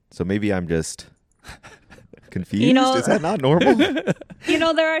rotation, so maybe I'm just confused. Is that not normal?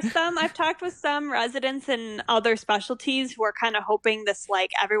 There are I've talked with some residents in other specialties who are kind of hoping this,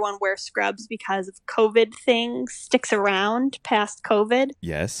 like, everyone wears scrubs because of COVID thing sticks around past COVID.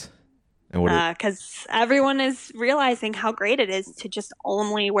 Yes. And because everyone is realizing how great it is to just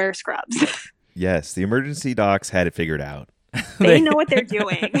only wear scrubs. Yes, the emergency docs had it figured out. They know what they're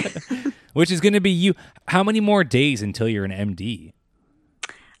doing. Which is going to be you. How many more days until you're an MD?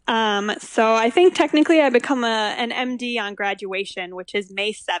 So I think technically I become an MD on graduation, which is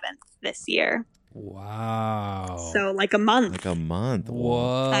May 7th this year. Wow. So like a month. Like a month.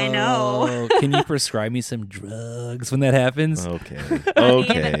 Whoa. I know. Can you prescribe me some drugs when that happens? Okay.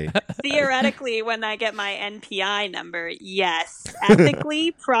 Okay. Theoretically, when I get my NPI number, yes.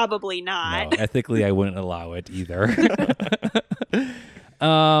 Ethically, probably not. No, ethically, I wouldn't allow it either.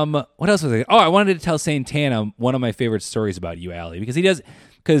 What else was I? Oh, I wanted to tell Santana one of my favorite stories about you, Allie, because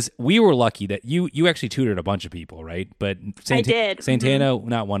we were lucky that you actually tutored a bunch of people, right? But I did. Santana,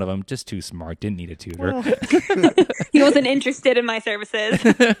 not one of them, just too smart, didn't need a tutor. He wasn't interested in my services.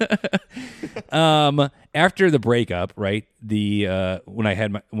 After the breakup, right?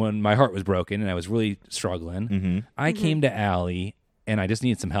 When my heart was broken and I was really struggling, I came to Allie and I just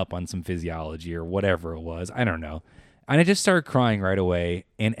needed some help on some physiology or whatever it was. I don't know. And I just started crying right away.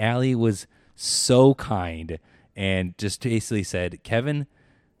 And Allie was so kind and just basically said, Kevin,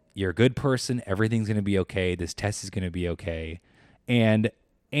 you're a good person. Everything's going to be okay. This test is going to be okay. And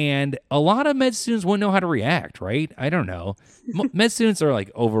a lot of med students wouldn't know how to react, right? I don't know. Med students are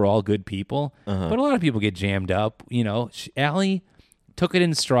like overall good people, but a lot of people get jammed up. You know, Allie took it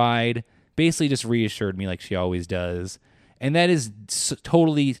in stride, basically just reassured me like she always does. And that is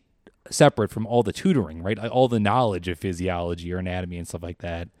totally separate from all the tutoring, right? All the knowledge of physiology or anatomy and stuff like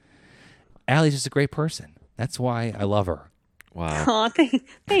that. Allie's just a great person. That's why I love her. Wow. Aw,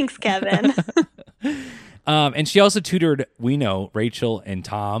 thanks, Kevin. And she also tutored, we know, Rachel and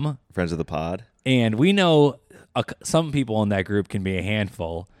Tom. Friends of the pod. And we know some people in that group can be a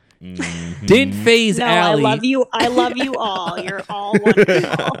handful. Didn't phase No, Allie. I love you all. You're all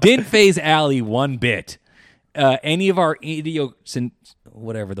wonderful. Didn't phase Allie one bit. Any of our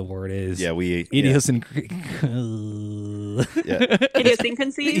whatever the word is. Yeah, Idiosyncrasies.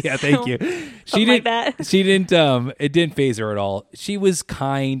 Yeah, thank you. Something like that. She didn't. It didn't phase her at all. She was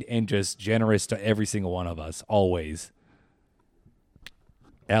kind and just generous to every single one of us, always.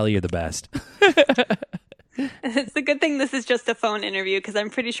 Allie, you're the best. It's a good thing this is just a phone interview because I'm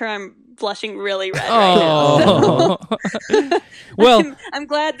pretty sure I'm blushing really red right now. So. Well, I'm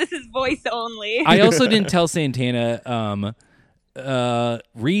glad this is voice only. I also didn't tell Santana.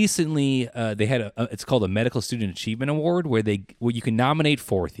 Recently, they had it's called a Medical Student Achievement Award where you can nominate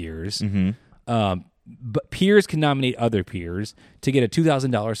fourth years. But peers can nominate other peers to get a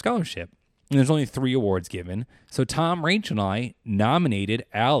 $2,000 scholarship. And there's only 3 awards given. So Tom, Rachel, and I nominated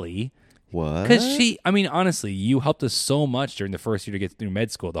Allie. What? Because honestly, you helped us so much during the first year to get through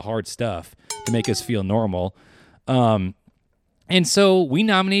med school, the hard stuff, to make us feel normal. And so we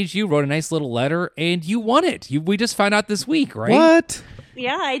nominated you, wrote a nice little letter, and you won it. We just found out this week, right? What?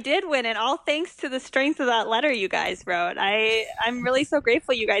 Yeah, I did win it. All thanks to the strength of that letter you guys wrote. I'm really so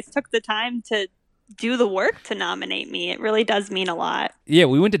grateful you guys took the time to do the work to nominate me. It really does mean a lot. Yeah,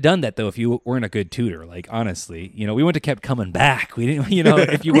 we wouldn't have done that, though, if you weren't a good tutor. Like, honestly, we wouldn't have kept coming back. We didn't,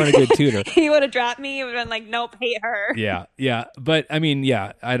 if you weren't a good tutor. He would have dropped me. He would have been like, nope, hate her. Yeah. But, I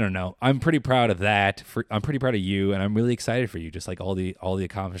don't know. I'm pretty proud of that. I'm pretty proud of you, and I'm really excited for you, just like all the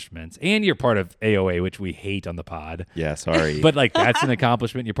accomplishments. And you're part of AOA, which we hate on the pod. Yeah, sorry. But, like, that's an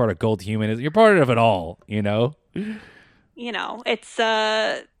accomplishment. You're part of Gold Human. You're part of it all, It's,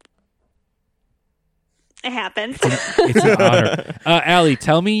 it happens. It's an honor. Allie,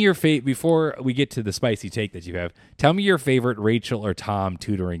 tell me your before we get to the spicy take that you have. Tell me your favorite Rachel or Tom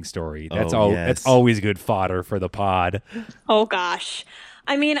tutoring story. That's That's always good fodder for the pod. Oh gosh,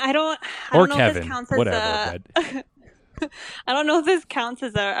 I don't or know Kevin, if this counts as whatever. I don't know if this counts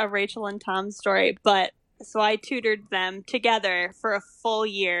as a Rachel and Tom story, but so I tutored them together for a full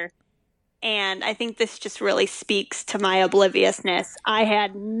year. And I think this just really speaks to my obliviousness. I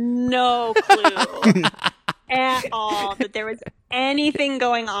had no clue at all that there was anything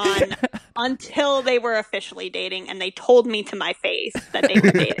going on until they were officially dating, and they told me to my face that they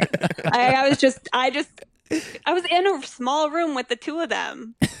were dating. I was in a small room with the two of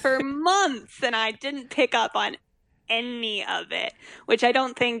them for months, and I didn't pick up on any of it, which I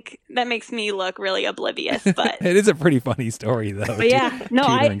don't think that makes me look really oblivious, but it is a pretty funny story though. But yeah, no,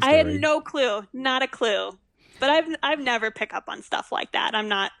 I had no clue, not a clue. But I've never picked up on stuff like that. I'm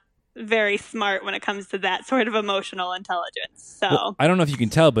not very smart when it comes to that sort of emotional intelligence. So well, I don't know if you can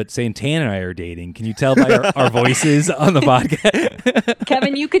tell, but Santana and I are dating. Can you tell by our voices on the podcast?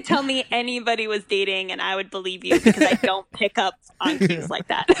 Kevin, you could tell me anybody was dating and I would believe you because I don't pick up on cues like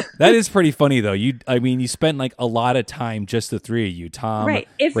that. That is pretty funny though. You spent like a lot of time, just the 3 of you, Tom, right.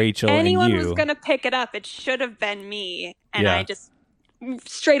 If Rachel, and you. anyone was going to pick it up, it should have been me. And I just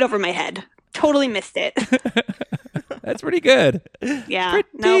straight over my head. Totally missed it. That's pretty good. Yeah.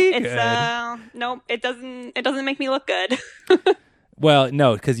 Nope. It doesn't make me look good. Well,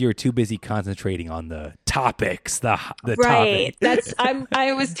 no, because you were too busy concentrating on the topics, the Right. topic.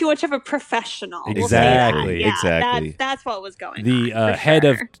 I was too much of a professional. We'll say Exactly. that. Yeah, Exactly. That's what was going The on. for head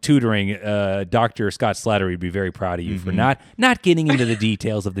sure. of tutoring, Dr. Scott Slattery, would be very proud of you Mm-hmm. for not getting into the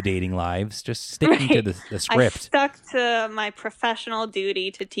details of the dating lives, just sticking to Right. the I script. stuck to my professional duty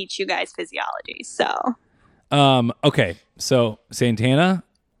to teach you guys physiology. So Okay, so Santana,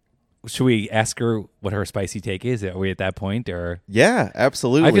 should we ask her what her spicy take is? Are we at that point, or? Yeah,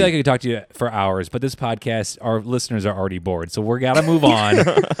 absolutely. I feel like I could talk to you for hours, but this podcast, our listeners are already bored, so we're gotta move on.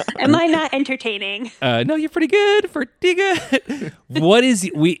 am I not entertaining? No, you're pretty good. What is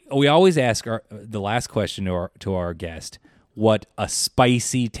we always ask the last question to our guest what a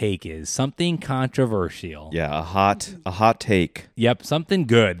spicy take is, something controversial. Yeah, a hot take. Yep, something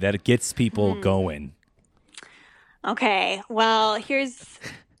good that gets people going. Okay. Well, here's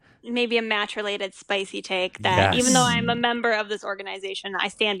maybe a match-related spicy take that Yes. even though I'm a member of this organization, I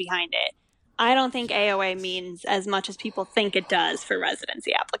stand behind it. I don't think AOA means as much as people think it does for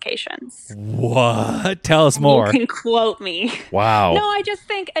residency applications. What? Tell us more. You can quote me. Wow. No, I just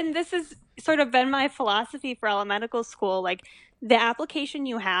think, and this has sort of been my philosophy for medical school, like the application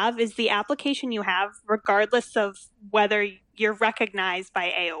you have is the application you have regardless of whether you're recognized by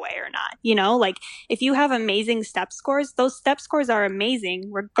AOA or not. You know, like if you have amazing step scores, those step scores are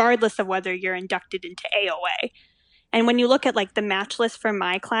amazing regardless of whether you're inducted into AOA. And when you look at like the match list for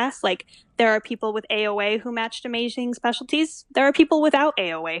my class, like there are people with AOA who matched amazing specialties. There are people without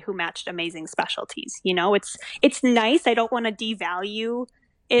AOA who matched amazing specialties. You know, it's nice. I don't want to devalue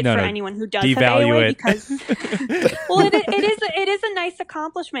it No, for no, anyone who does have devalue AOA it. because well, it is a nice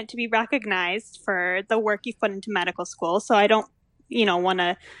accomplishment to be recognized for the work you've put into medical school. So I don't, want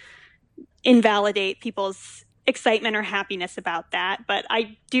to invalidate people's excitement or happiness about that, but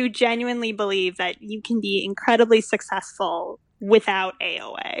I do genuinely believe that you can be incredibly successful without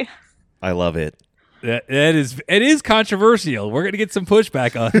AOA. I love it. It is controversial. We're gonna get some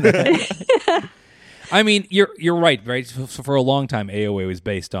pushback on that. I mean, you're right. So for a long time, AOA was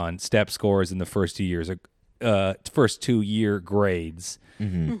based on step scores in the first 2 years, first 2 year grades,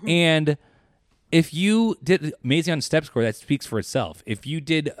 and if you did amazing on step score, that speaks for itself. If you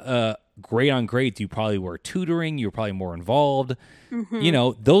did great on grades, you probably were tutoring, you were probably more involved.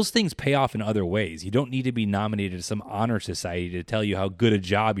 Those things pay off in other ways. You don't need to be nominated to some honor society to tell you how good a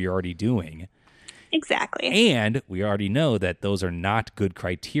job you're already doing. Exactly. And we already know that those are not good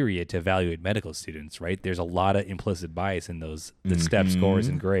criteria to evaluate medical students, right? There's a lot of implicit bias in the step scores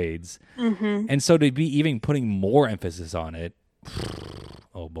and grades. And so to be even putting more emphasis on it,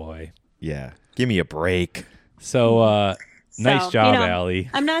 oh boy. Yeah. Give me a break. So, nice job, Allie.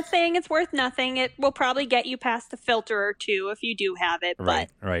 I'm not saying it's worth nothing. It will probably get you past a filter or two if you do have it, but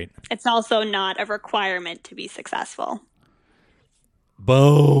Right. it's also not a requirement to be successful.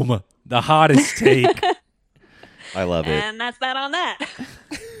 Boom. The hottest take. I love it. And that's that on that.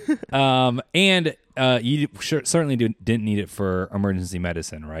 And you certainly didn't need it for emergency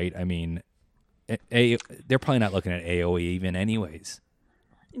medicine, right? I mean, they're probably not looking at AOE even anyways.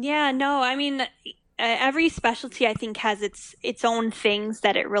 Yeah, no, I mean, every specialty I think has its own things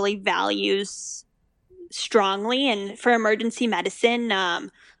that it really values strongly. And for emergency medicine,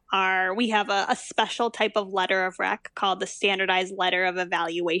 we have a special type of letter of rec called the Standardized Letter of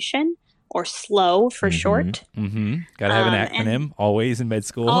Evaluation, or SLO for short. Gotta have an acronym always in med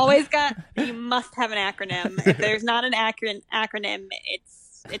school. You must have an acronym. If there's not an acronym,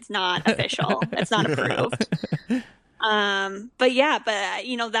 it's not official. It's not approved.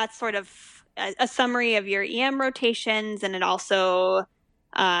 But that's sort of a summary of your EM rotations, and it also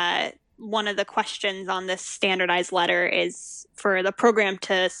one of the questions on this standardized letter is for the program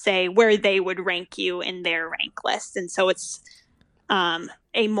to say where they would rank you in their rank list, and so it's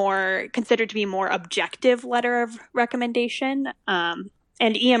a more considered to be more objective letter of recommendation. And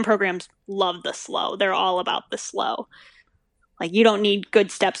EM programs love the SLO. They're all about the SLO. Like, you don't need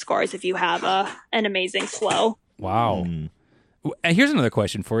good step scores if you have an amazing SLO. Wow. And here's another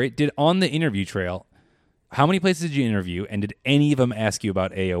question for you. On the interview trail, how many places did you interview, and did any of them ask you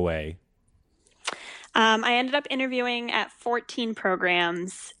about AOA? I ended up interviewing at 14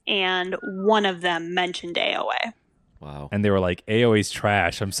 programs, and one of them mentioned AOA. Wow. And they were like, AOA's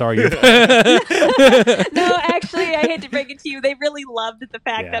trash. I'm sorry. You're No, actually, I hate to break it to you. They really loved the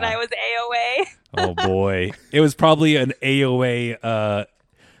fact that I was AOA. Oh, boy. It was probably an AOA,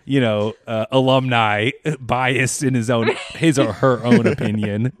 alumni biased in his or her own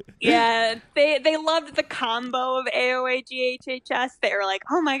opinion. Yeah, they loved the combo of AOA GHHS. They were like,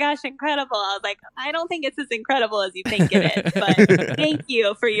 "Oh my gosh, incredible!" I was like, "I don't think it's as incredible as you think it is, but thank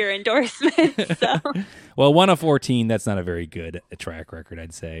you for your endorsement." So, well, 1 of 14, that's not a very good track record,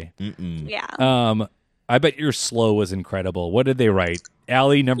 I'd say. yeah. I bet your slow was incredible. What did they write?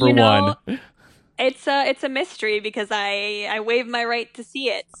 Allie, number one. It's a mystery because I waived my right to see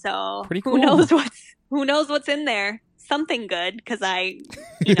it. So Pretty cool. who knows what's in there? Something good because I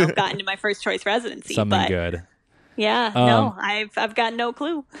got into my first choice residency. Something good. Yeah, no, I've got no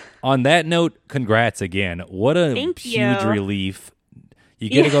clue. On that note, congrats again. What a huge relief. You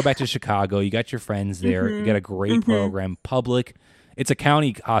get to go back to Chicago. You got your friends there. You got a great program. Public. It's a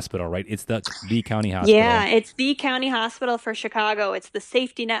county hospital, right? It's the county hospital. Yeah, it's the county hospital for Chicago. It's the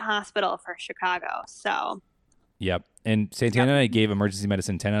safety net hospital for Chicago. So. Yep. And Santana and I gave emergency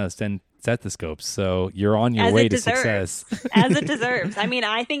medicine 10 out of 10 stethoscopes. So you're on your way to success. As it deserves. I mean,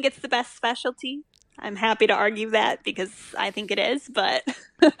 I think it's the best specialty. I'm happy to argue that because I think it is, but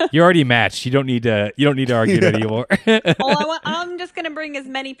you're already matched. You don't need to argue it anymore. Well, I'm just going to bring as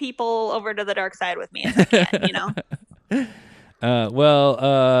many people over to the dark side with me as I can,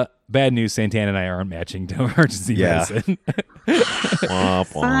 bad news. Santana and I aren't matching to emergency medicine.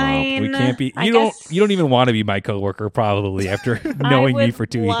 Fine. We can't be. You don't even want to be my coworker, probably, after knowing me for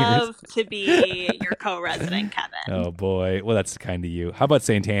 2 years. I would love to be your co-resident, Kevin. Oh boy. Well, that's kind of you. How about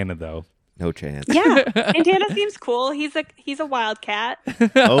Santana though? No chance. Yeah, Santana seems cool. He's a wildcat.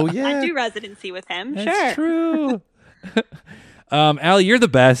 Oh yeah. I'd do residency with him. That's sure. True. Allie, you're the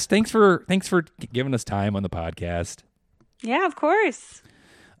best. Thanks for giving us time on the podcast. Yeah, of course.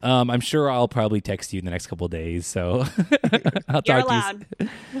 I'm sure I'll probably text you in the next couple of days, so I'll You're talk allowed. to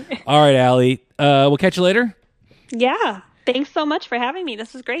you. All right, Allie. We'll catch you later. Yeah. Thanks so much for having me.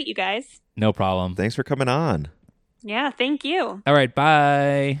 This was great, you guys. No problem. Thanks for coming on. Yeah, thank you. All right,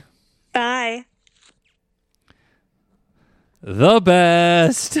 bye. Bye. The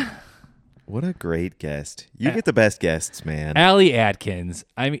best. What a great guest. You get the best guests, man. Allie Atkins.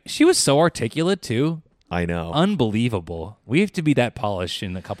 I mean, she was so articulate, too. I know. Unbelievable. We have to be that polished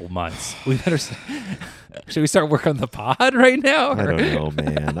in a couple months. We better. Should we start work on the pod right now? I don't know,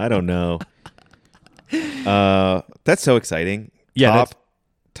 man. I don't know. That's so exciting. Yeah,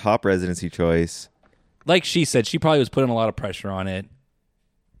 Top residency choice. Like she said, she probably was putting a lot of pressure on it.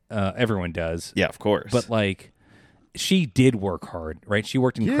 Everyone does. Yeah, of course. But like, she did work hard, right? She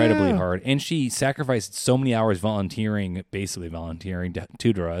worked incredibly hard, and she sacrificed so many hours basically volunteering to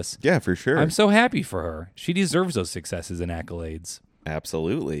tutor us. Yeah, for sure. I'm so happy for her. She deserves those successes and accolades.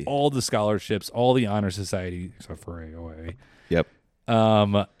 Absolutely. All the scholarships, all the honor society, except for AOA. Yep.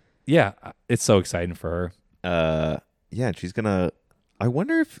 Yeah, it's so exciting for her. Yeah, and she's gonna. I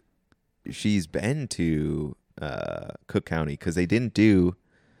wonder if she's been to Cook County because they did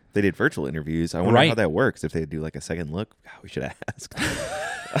virtual interviews. I wonder how that works. If they do like a second look, we should ask.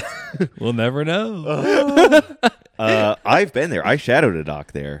 We'll never know. I've been there. I shadowed a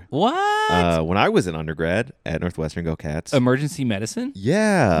doc there. What? When I was an undergrad at Northwestern Go Cats. Emergency medicine?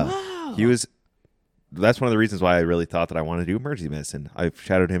 Yeah. Wow. That's one of the reasons why I really thought that I wanted to do emergency medicine. I've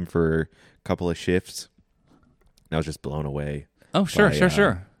shadowed him for a couple of shifts. And I was just blown away. Oh, sure.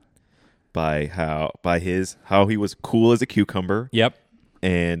 By how he was cool as a cucumber. Yep.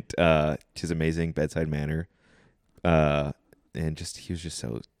 And his amazing bedside manner, and he was just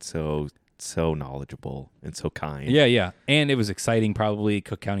so knowledgeable and so kind. Yeah, and it was exciting. Probably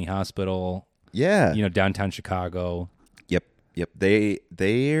Cook County Hospital. Yeah, downtown Chicago. Yep.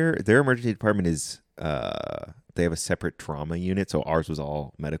 Their emergency department is they have a separate trauma unit, so ours was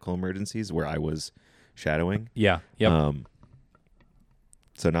all medical emergencies where I was shadowing. Yeah. Yep.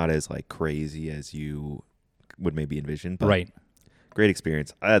 So not as like crazy as you would maybe envision, but right. Great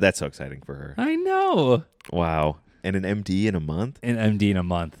experience. That's so exciting for her. I know. Wow. And an MD in a month?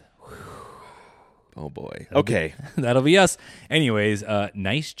 Oh, boy. Okay. That'll be us. Anyways,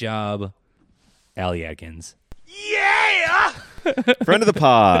 nice job, Allie Atkins. Yeah! Friend of the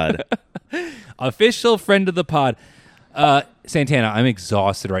pod. Official friend of the pod. Santana, I'm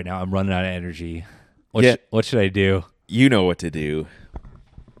exhausted right now. I'm running out of energy. What should I do? You know what to do.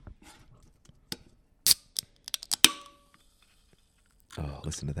 Oh,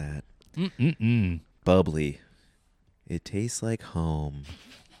 listen to that. Bubbly. It tastes like home.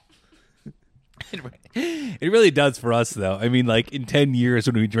 It really does for us, though. I mean, like in 10 years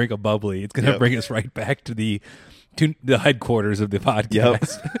when we drink a bubbly, it's going to bring us right back to the headquarters of the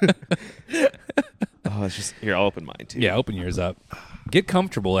podcast. Yep. Oh, it's just here. I'll open mine too. Yeah, open yours up. Get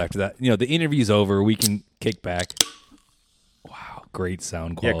comfortable after that. The interview's over. We can kick back. Wow. great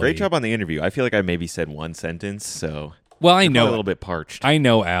sound Yeah, quality. great job on the interview. I feel like I maybe said one sentence, so Well, I you're know probably a little bit parched. I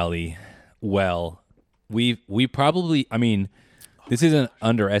know Allie well. We probably, I mean, this isn't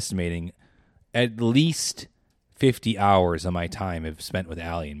underestimating. At least 50 hours of my time have spent with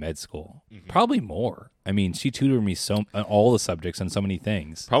Allie in med school. Probably more. I mean, she tutored me so on all the subjects on so many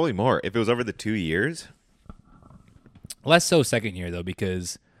things. Probably more. If it was over the 2 years, Less so second year though,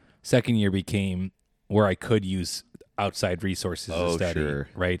 because second year became where I could use outside resources to study. Sure.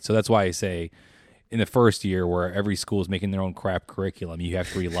 Right. So that's why I say in the first year where every school is making their own crap curriculum, you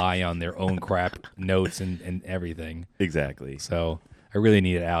have to rely on their own crap notes and everything. exactly. So I really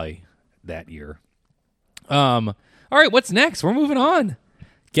needed Allie that year. All right, what's next? We're moving on.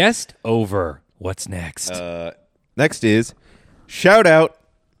 Guest over. What's next? Next is shout out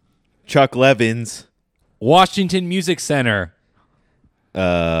Chuck Levins. Washington Music Center.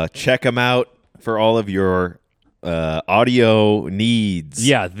 Check them out for all of your audio needs.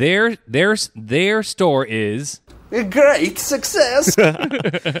 Yeah, their store is A great success.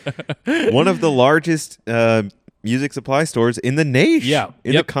 One of the largest music supply stores in the nation. Yeah.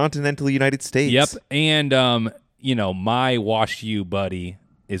 In Yep. the continental United States. Yep. And my Wash U buddy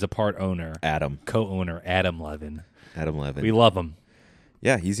is a part owner, Adam co-owner Adam Levin. Levin. We love him.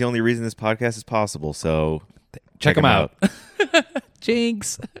 Yeah, he's the only reason this podcast is possible. So Check him out.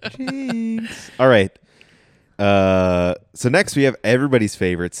 Jinx. All right. So next we have everybody's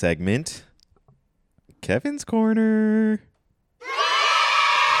favorite segment, Kevin's Corner.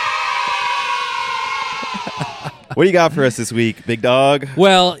 What do you got for us this week, big dog?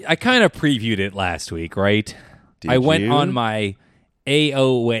 Well, I kind of previewed it last week, right? I went you? on my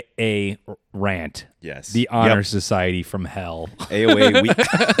AOA rant. Yes. The Honor Yep. Society from hell. AOA,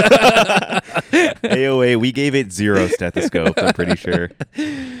 AOA, we gave it 0 stethoscopes, I'm pretty sure.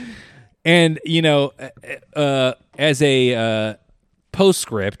 And, as a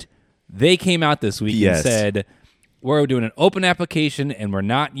postscript, they came out this week Yes. and said, we're doing an open application and we're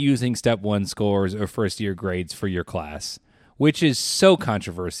not using step 1 scores or first year grades for your class, which is so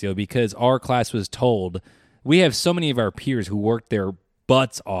controversial because our class was told we have so many of our peers who worked their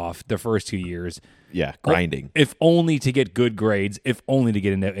butts off the first 2 years. Yeah, grinding. If only to get good grades, if only to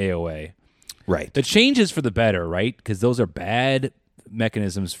get into AOA. Right. The change is for the better, right? Because those are bad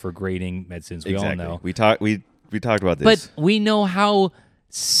mechanisms for grading medicines. We Exactly. all know. We talked about this. But we know how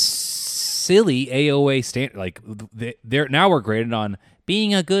silly AOA stand. Like they're now we're graded on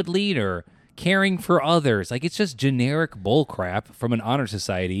being a good leader, caring for others. Like it's just generic bull crap from an honor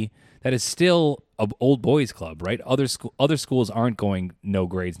society that is still an old boys club, right? Other schools aren't going no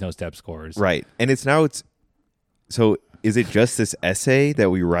grades, no step scores. right. And it's so is it just this essay that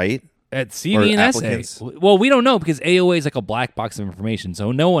we write? At CV and applicants? essay. Well, we don't know because AOA is like a black box of information,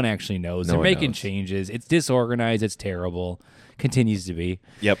 so no one actually knows. No They're one making knows. changes. It's disorganized. It's terrible. Continues to be.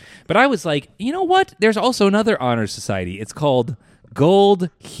 Yep. But I was like, you know what? There's also another honor society. It's called Gold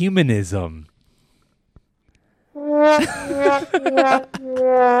Humanism.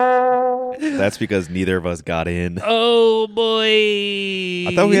 That's because neither of us got in. Oh boy!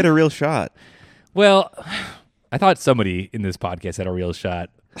 I thought we had a real shot. Well, I thought somebody in this podcast had a real shot.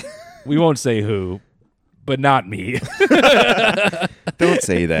 We won't say who, but not me. Don't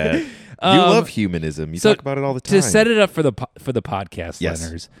say that. You love humanism. You So, talk about it all the time. To set it up for the podcast Yes.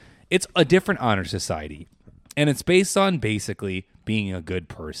 learners, it's a different honor society, and it's based on basically being a good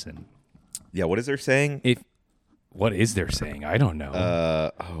person. Yeah, what is there saying? What is there saying? I don't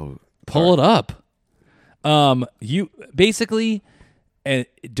know. Pull it up. You basically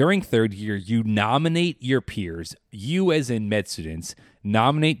during third year, you nominate your peers. You, as in med students,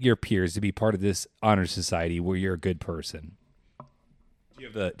 nominate your peers to be part of this honor society where you're a good person.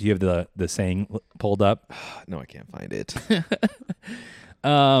 Do you have the saying pulled up? No, I can't find it.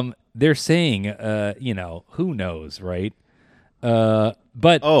 They're saying, who knows, right?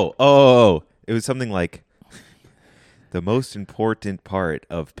 But Oh. It was something like the most important part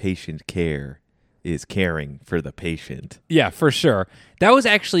of patient care is caring for the patient. yeah, for sure. That was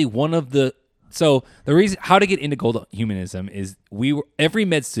actually one of the. So the reason how to get into gold humanism is every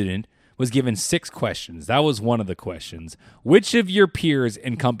med student was given 6 questions. That was one of the questions. Which of your peers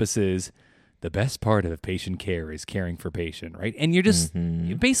encompasses the best part of patient care is caring for patient, right? And you're just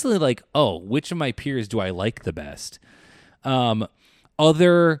you're basically like, oh, which of my peers do I like the best?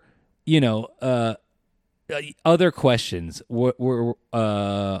 Other questions were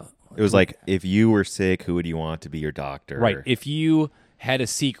It was like, if you were sick, who would you want to be your doctor? right. If you had a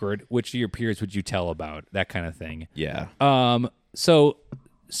secret, which of your peers would you tell about? That kind of thing. Yeah. So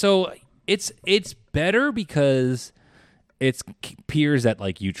it's better because it's peers that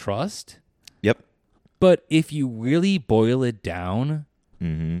like you trust. Yep. But if you really boil it down,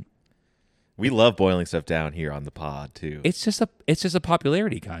 We love boiling stuff down here on the pod too. it's just a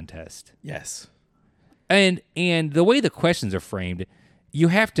popularity contest. Yes. And the way the questions are framed, you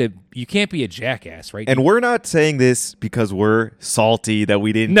can't be a jackass, right? And we're not saying this because we're salty that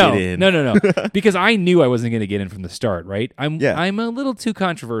we didn't no, get in. no. Because I knew I wasn't going to get in from the start, right? I'm a little too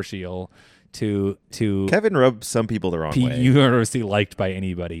controversial to Kevin rubs some people the wrong be way. universally liked by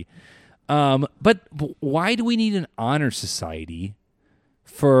anybody. But why do we need an honor society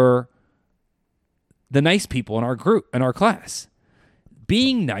for the nice people in our group, in our class?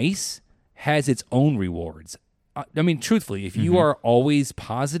 Being nice has its own rewards. I mean, truthfully, if you are always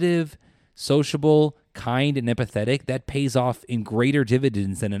positive, sociable, kind, and empathetic, that pays off in greater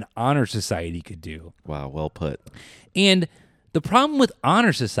dividends than an honor society could do. Wow, well put. And the problem with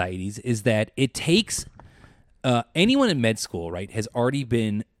honor societies is that it takes anyone in med school, right, has already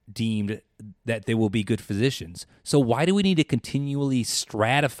been deemed that they will be good physicians. So why do we need to continually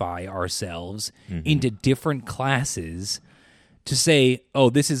stratify ourselves into different classes to say, oh,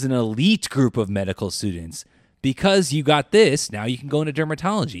 this is an elite group of medical students? Because you got this, now you can go into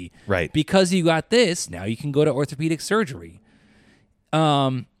dermatology. Right. Because you got this, now you can go to orthopedic surgery.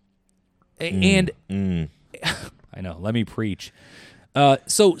 And I know, let me preach.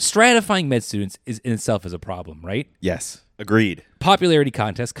 So stratifying med students is in itself is a problem, right? Yes, agreed. Popularity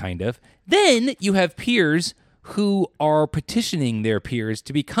contest, kind of. Then you have peers who are petitioning their peers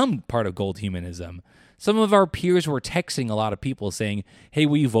to become part of gold humanism. Some of our peers were texting a lot of people saying, hey,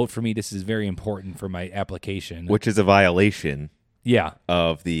 will you vote for me? This is very important for my application. Which is a violation Yeah.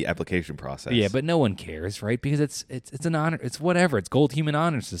 of the application process. Yeah, but no one cares, right? Because it's an honor. It's whatever. It's Gold Human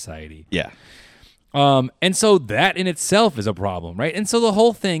Honor Society. Yeah. And so that in itself is a problem, right? And so the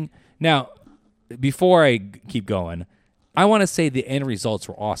whole thing. Now, before I keep going, I want to say the end results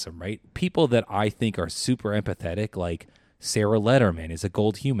were awesome, right? People that I think are super empathetic, like Sarah Letterman is a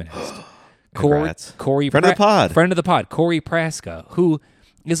gold humanist. Congrats. Corey Friend of the pod. Friend of the pod. Corey Praska, who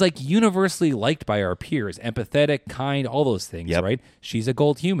is like universally liked by our peers, empathetic, kind, all those things, Yep. right? She's a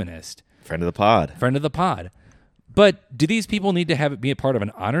gold humanist. Friend of the pod. Friend of the pod. But do these people need to have it be a part of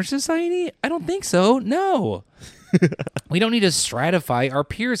an honor society? I don't think so. No. We don't need to stratify our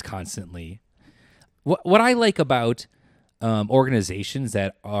peers constantly. What I like about organizations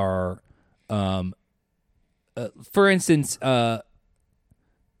that are, for instance,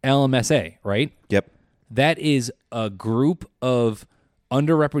 LMSA, right? Yep. That is a group of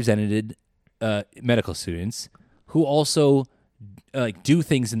underrepresented medical students who also do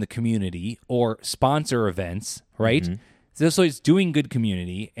things in the community or sponsor events, right? So it's doing good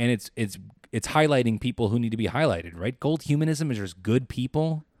community, and it's highlighting people who need to be highlighted, right? Gold humanism is just good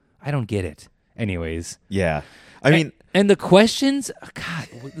people. I don't get it. Anyways, Yeah. I mean, and the questions, God,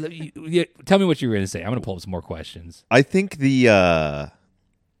 tell me what you were going to say. I'm going to pull up some more questions. I think the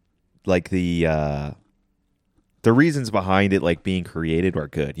reasons behind it like being created are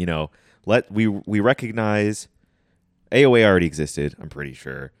good. You know, we recognize AOA already existed, I'm pretty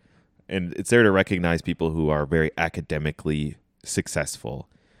sure. And it's there to recognize people who are very academically successful.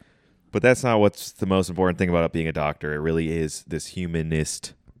 But that's not what's the most important thing about being a doctor. It really is this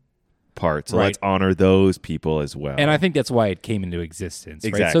humanist part. So Right. let's honor those people as well. And I think that's why it came into existence,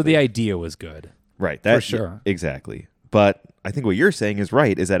 right? So Exactly. the idea was good. Right. That, For sure. Exactly. But I think what you're saying is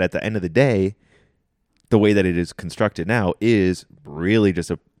right, is that at the end of the day, the way that it is constructed now is really just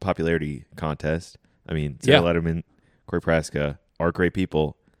a popularity contest. I mean, Sarah Yeah. Letterman, Corey Praska are great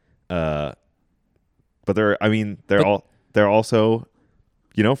people. But they're also,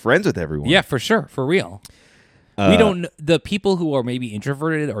 friends with everyone. Yeah, for sure. For real. We don't the people who are maybe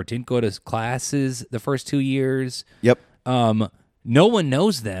introverted or didn't go to classes the first 2 years. Yep. No one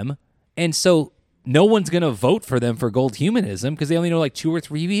knows them, and so no one's going to vote for them for gold humanism because they only know like 2 or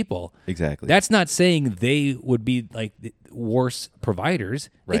 3 people. Exactly. That's not saying they would be like the worse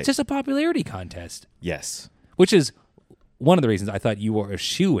providers. Right. It's just a popularity contest, yes. which is one of the reasons I thought you were a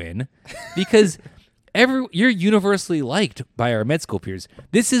shoo-in because you're universally liked by our med school peers.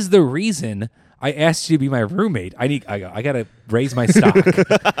 This is the reason I asked you to be my roommate. I got to raise my stock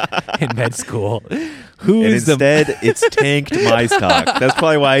in med school. Who And is instead, it's tanked my stock. That's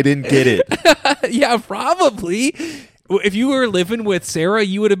probably why I didn't get it. Yeah, probably. If you were living with Sarah,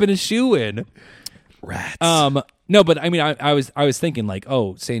 you would have been a shoo-in. Rats. No, but I mean, I was thinking like,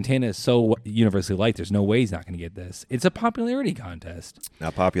 oh, Santana is so universally liked. There's no way he's not going to get this. It's a popularity contest.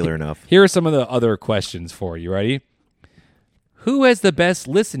 Not popular enough. Here are some of the other questions for you. Ready? Who has the best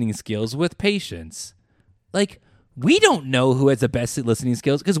listening skills with patients? Like, we don't know who has the best listening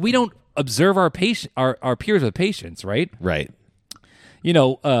skills because we don't observe our peers with patients, right? Right.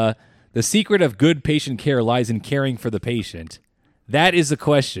 The secret of good patient care lies in caring for the patient. That is the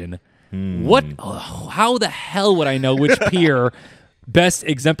question. What? Oh, how the hell would I know which peer best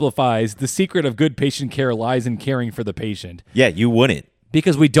exemplifies the secret of good patient care lies in caring for the patient? Yeah, you wouldn't.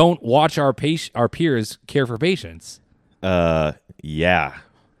 Because we don't watch our peers care for patients. Yeah.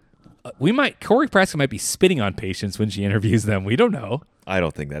 Corey Prescott might be spitting on patients when she interviews them. We don't know. I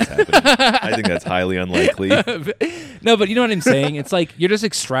don't think that's happening. I think that's highly unlikely. No, but you know what I'm saying? It's like you're just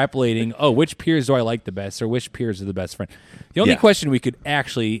extrapolating, which peers do I like the best or which peers are the best friend? The only question we could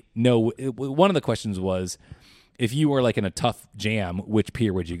actually know, one of the questions was, if you were like in a tough jam, which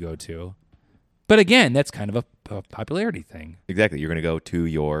peer would you go to? But again, that's kind of a popularity thing. Exactly. You're going to go to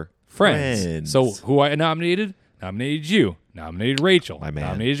your friends. So who I nominated? Nominated you. Nominated Rachel. My man.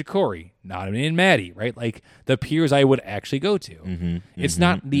 Nominated Corey. Nominated Maddie, right? Like the peers I would actually go to. It's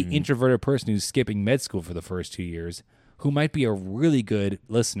not the introverted person who's skipping med school for the first 2 years who might be a really good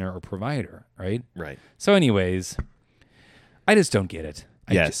listener or provider, right? Right. So anyways, I just don't get it.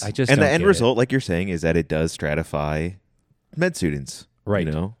 Yes. I just and don't the end get result, like you're saying, is that it does stratify med students. Right.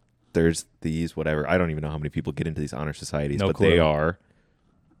 You know, there's these, whatever. I don't even know how many people get into these honor societies, No but clue. they are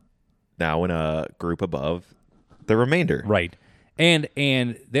now in a group above the remainder. Right. And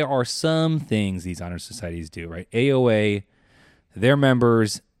there are some things these honor societies do, right? AOA, their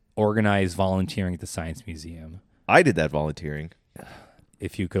members organize volunteering at the Science Museum. I did that volunteering.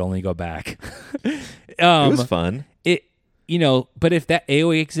 If you could only go back. It was fun. But if that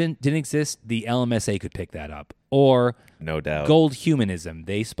AOA didn't exist, the LMSA could pick that up. Or No doubt. Gold Humanism,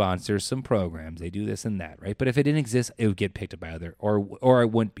 they sponsor some programs. They do this and that, right? But if it didn't exist, it would get picked up by other, or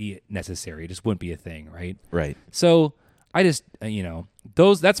it wouldn't be necessary. It just wouldn't be a thing, right? Right. So I just,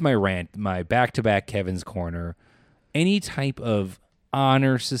 that's my rant, my back-to-back Kevin's Corner. Any type of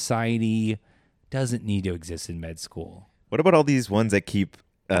honor society doesn't need to exist in med school. What about all these ones that keep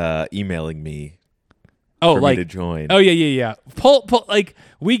emailing me Oh, for like me to join? Oh yeah. Pull, like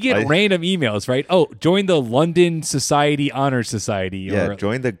we get random emails, right? Oh, join the London Society Honor Society. Yeah, or,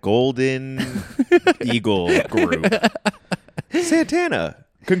 join the Golden Eagle group. Santana,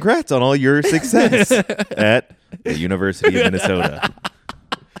 congrats on all your success at the University of Minnesota.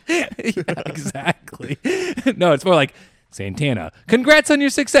 Yeah, exactly. No, it's more like Santana, congrats on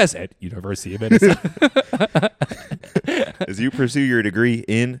your success at University of Minnesota. As you pursue your degree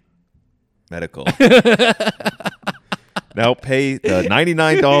in medical. Now pay the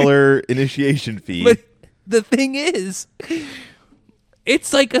 $99 initiation fee. But the thing is,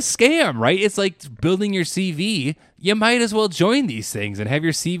 it's like a scam, right? It's like building your CV. You might as well join these things and have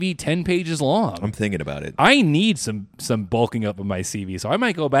your CV 10 pages long. I'm thinking about it. I need some bulking up of my CV, so I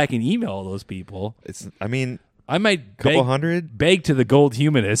might go back and email those people. I might couple hundred? beg to the gold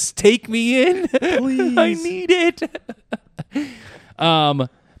humanists, take me in, Please. I need it. But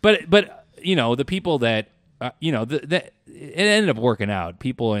the people that that it ended up working out.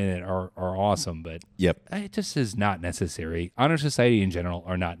 People in it are awesome, but Yep. it just is not necessary. Honor society in general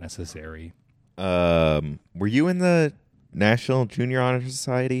are not necessary. Were you in the National Junior Honor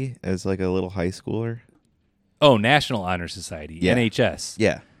Society as like a little high schooler? Oh, National Honor Society, Yeah. NHS.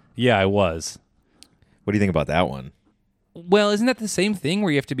 Yeah. Yeah, I was. What do you think about that one? Well, isn't that the same thing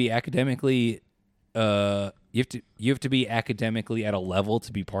where you have to be academically you have to be academically at a level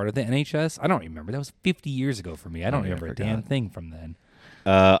to be part of the NHS? I don't remember. That was 50 years ago for me. I don't remember a damn thing from then.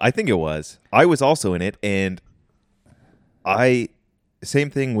 I think it was. I was also in it, and same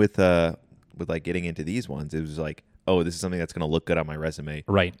thing with like getting into these ones. It was like, oh, this is something that's going to look good on my resume.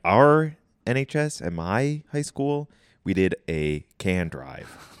 Right. Our NHS at my high school, we did a can drive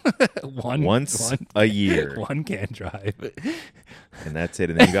once a year, One can drive. and that's it.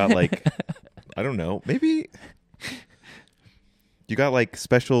 And then you got like, I don't know, maybe you got like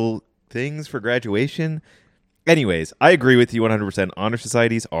special things for graduation. Anyways, I agree with you 100%. Honor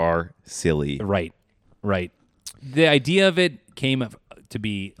societies are silly. Right. The idea of it came up to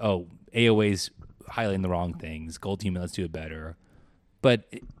be, AOA's highlighting the wrong things. Gold team, let's do it better. But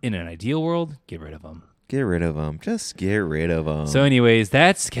in an ideal world, get rid of them. Get rid of them. Just get rid of them. So anyways,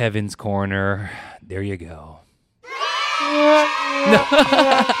 that's Kevin's Corner. There you go.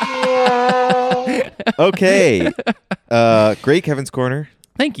 Okay. Great Kevin's Corner.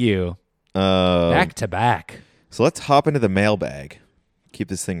 Thank you. Back to back. So let's hop into the mailbag. Keep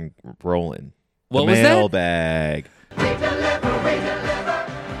this thing rolling. What the was that? mailbag.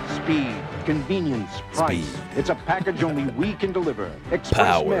 Speed, convenience, price. Speed. It's a package only we can deliver. Express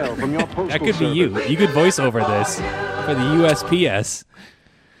Power. mail from your postal That could be service. you. You could voice over this for the USPS.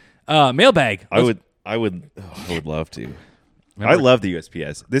 Mailbag. I would love to. I love the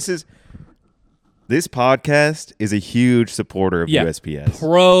USPS. This podcast is a huge supporter of USPS.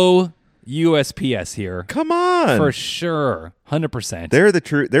 Pro USPS here. Come on. For sure.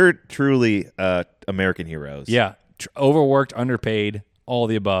 100%. They're truly American heroes. Yeah. Overworked, underpaid, all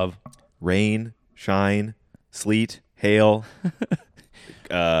the above. Rain, shine, sleet, hail,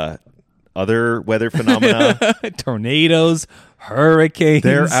 other weather phenomena. Tornadoes, hurricanes.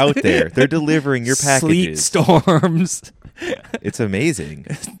 They're out there. They're delivering your Sleet packages. storms. It's amazing.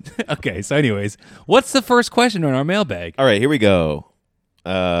 Okay, so anyways, what's the first question in our mailbag? All right, here we go.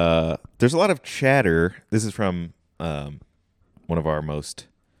 There's a lot of chatter. This is from one of our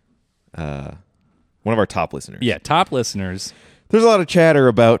top listeners. Yeah, top listeners. There's a lot of chatter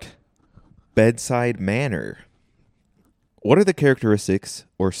about bedside manner. What are the characteristics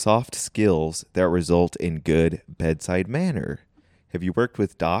or soft skills that result in good bedside manner? Have you worked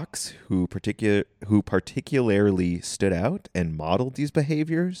with docs who particularly stood out and modeled these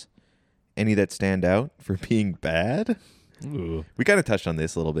behaviors? Any that stand out for being bad? Ooh. We kind of touched on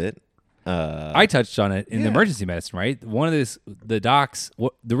this a little bit. I touched on it in the emergency medicine, right? One of the docs,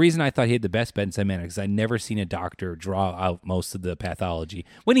 the reason I thought he had the best bedside manner is I'd never seen a doctor draw out most of the pathology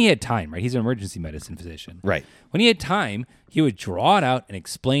when he had time, right? He's an emergency medicine physician. Right. When he had time, he would draw it out and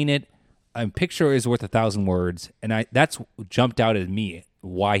explain it. A picture is worth 1,000 words, and that's jumped out at me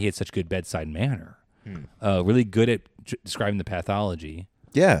why he had such good bedside manner. Really good at describing the pathology.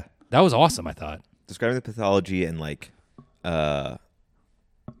 Yeah. That was awesome, I thought. Describing the pathology and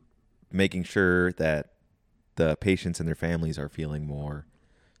making sure that the patients and their families are feeling more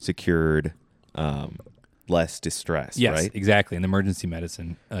secured, less distressed. Yes, right? exactly. In the emergency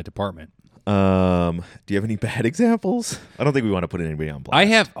medicine department. Do you have any bad examples? I don't think we want to put anybody on blast. I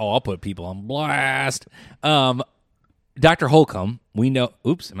have. Oh, I'll put people on blast. Dr. Holcomb, we know.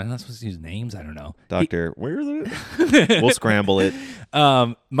 Oops, am I not supposed to use names? I don't know. Doctor, where is it? We'll scramble it.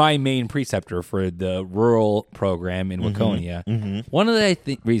 My main preceptor for the rural program in Waconia. One of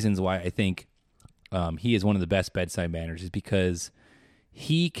the reasons why I think he is one of the best bedside manners is because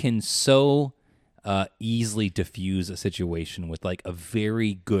he can so easily diffuse a situation with like a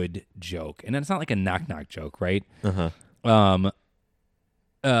very good joke, and it's not like a knock joke, right? I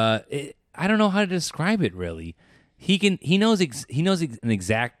don't know how to describe it really. He knows an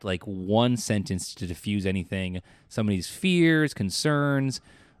exact like one sentence to diffuse anything, somebody's fears, concerns.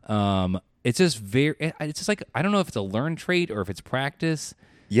 It's just like I don't know if it's a learned trait or if it's practice.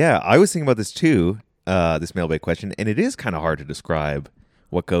 Yeah, I was thinking about this too, this mailbag question, and it is kind of hard to describe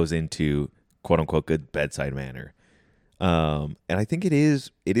what goes into quote unquote good bedside manner. And I think it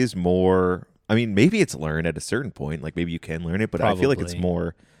is more, I mean, maybe it's learned at a certain point, like maybe you can learn it, but I feel like it's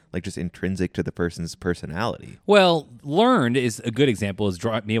more like just intrinsic to the person's personality. Well, learned is a good example is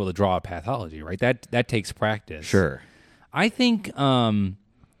being able to draw a pathology, right? That takes practice. Sure. I think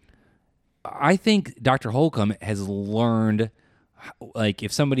Dr. Holcomb has learned, like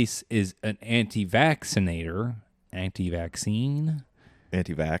if somebody is an anti-vax,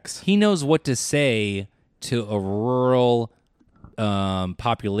 He knows what to say to a rural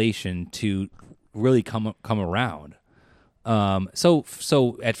population to really come around. So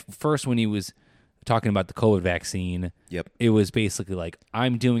at first when he was talking about the COVID vaccine, it was basically like,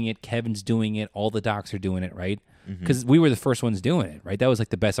 I'm doing it, Kevin's doing it, all the docs are doing it, right? Because we were the first ones doing it, right? That was like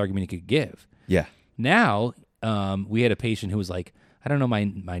the best argument he could give. Yeah. Now, we had a patient who was like, I don't know,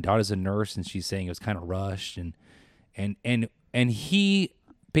 my daughter's a nurse and she's saying it was kind of rushed, and he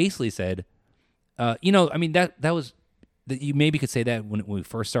basically said, I mean that was that you maybe could say that when we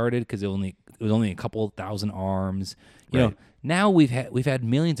first started because it was only a couple thousand arms. You know, now we've had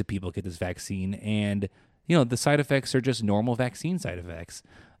millions of people get this vaccine, and the side effects are just normal vaccine side effects.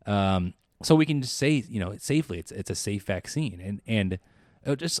 So we can just say it's safely it's a safe vaccine, and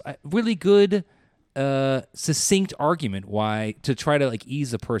just a really good succinct argument why to try to like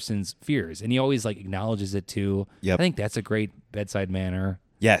ease a person's fears, and he always like acknowledges it too. I think that's a great bedside manner.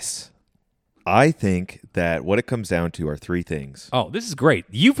 Yes. I think that what it comes down to are three things. Oh, this is great.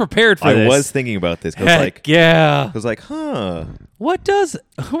 You prepared for this. I was thinking about this. Yeah. I was like, huh. What does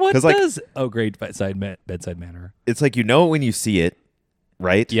great bedside manner? It's like when you see it,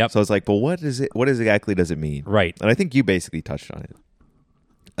 right? Yep. So I was like, but what exactly does it mean? Right. And I think you basically touched on it.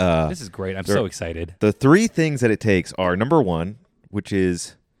 This is great. I'm so excited. The three things that it takes are number one, which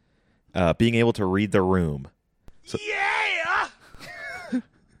is being able to read the room. So,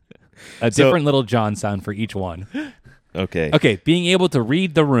 A different Little John sound for each one. Okay. Being able to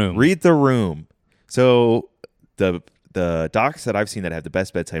read the room. Read the room. So the docs that I've seen that have the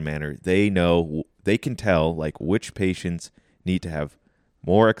best bedside manner, they can tell like which patients need to have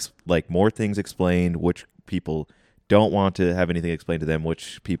more things explained, which people don't want to have anything explained to them,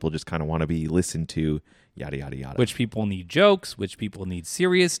 which people just kind of want to be listened to, yada, yada, yada. Which people need jokes, which people need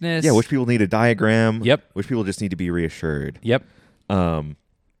seriousness. Yeah, which people need a diagram. Yep. Which people just need to be reassured. Yep.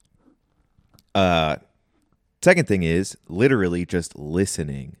 Second thing is literally just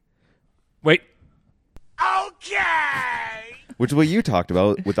listening, Wait. Okay. which is what you talked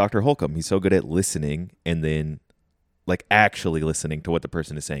about with Dr. Holcomb. He's so good at listening and then like actually listening to what the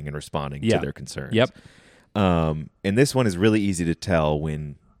person is saying and responding to their concerns. Yep. And this one is really easy to tell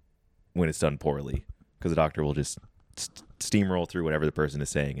when it's done poorly, because the doctor will just steamroll through whatever the person is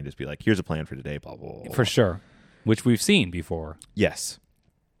saying and just be like, here's a plan for today, blah, blah, blah, blah. For sure. Which we've seen before. Yes.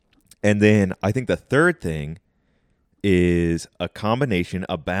 And then I think the third thing is a combination,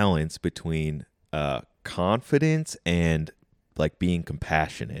 a balance between confidence and like being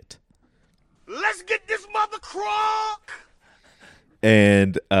compassionate. Let's get this mother crook.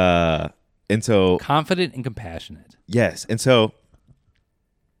 And so Confident and compassionate. yes, and so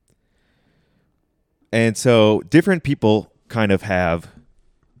different people kind of have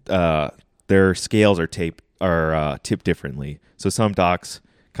their scales are tipped differently. So some docs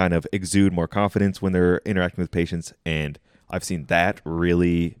kind of exude more confidence when they're interacting with patients, and I've seen that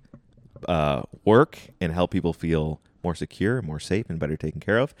really work and help people feel more secure, more safe, and better taken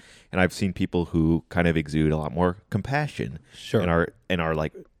care of. And I've seen people who kind of exude a lot more compassion, Sure. and are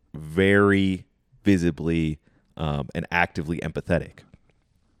like very visibly and actively empathetic.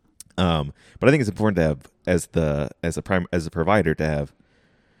 But I think it's important to have as a provider to have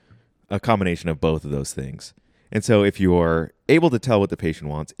a combination of both of those things. And so if you're able to tell what the patient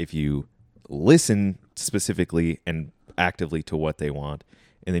wants, if you listen specifically and actively to what they want,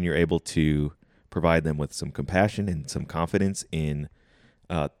 and then you're able to provide them with some compassion and some confidence in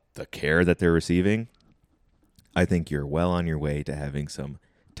the care that they're receiving, I think you're well on your way to having some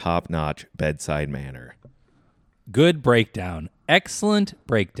top-notch bedside manner. Good breakdown. Excellent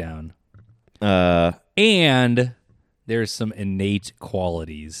breakdown. Uh, And there's some innate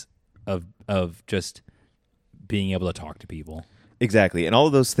qualities of just being able to talk to people. Exactly. And all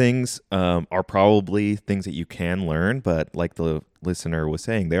of those things are probably things that you can learn, but like the listener was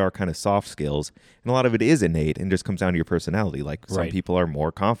saying, they are kind of soft skills. And a lot of it is innate and just comes down to your personality. Like some Right. people are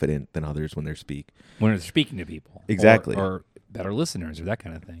more confident than others when they're When they're speaking to people. Exactly. Or better listeners or that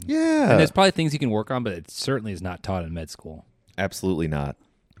kind of thing. Yeah. And there's probably things you can work on, but it certainly is not taught in med school. Absolutely not.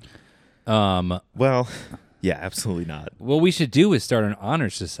 Well, Yeah, absolutely not. what we should do is start an honor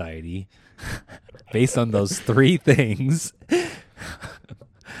society based on those three things.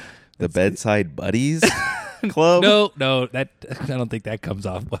 The Bedside Buddies Club? No, that I don't think that comes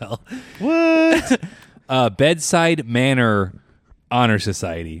off well. What? Bedside Manner Honor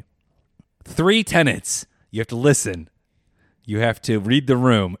Society. 3 tenets. You have to listen. You have to read the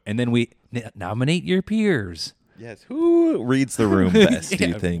room, and then we nominate your peers. Yes. Who reads the room best, do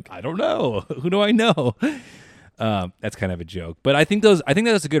you Yeah, think? I don't know. Who do I know? That's kind of a joke, but I think that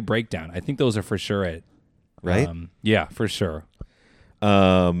was a good breakdown. I think those are for sure it. Right? Yeah, for sure.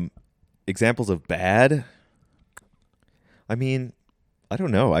 Examples of bad? I mean, I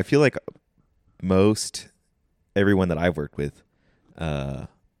don't know. I feel like most everyone that I've worked with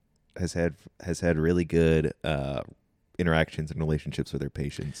has had really good interactions and relationships with their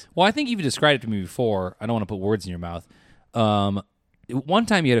patients. Well, I think you've described it to me before. I don't want to put words in your mouth. One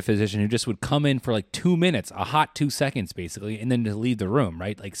time you had a physician who just would come in for like 2 minutes, a hot 2 seconds basically, and then to leave the room,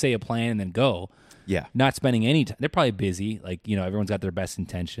 right? Like say a plan and then go. Yeah. Not spending any time. They're probably busy. Like, everyone's got their best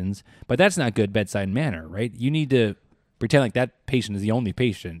intentions, but that's not good bedside manner, right? You need to pretend like that patient is the only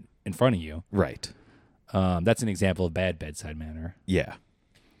patient in front of you. Right. That's an example of bad bedside manner. Yeah.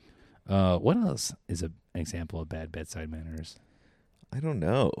 What else is an example of bad bedside manners? I don't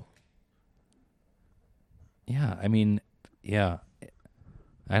know. Yeah, I mean, yeah.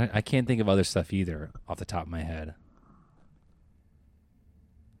 I can't think of other stuff either off the top of my head.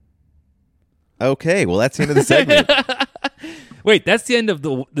 Okay, well, that's the end of the segment. Wait, that's the end of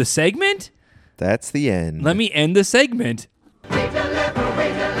the segment? That's the end. Let me end the segment. Speed,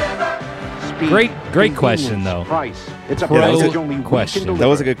 Great question, convenience, though. Price. It's a Pro package only we question. can That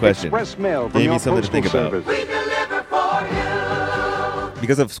was a deliver. good question. Express mail from Gave me your something to think postal about. service.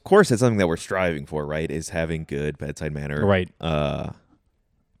 Because of course it's something that we're striving for, right? Is having good bedside manner. Right.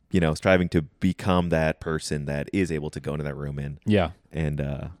 Striving to become that person that is able to go into that room Yeah. and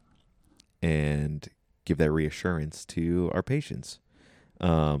give that reassurance to our patients.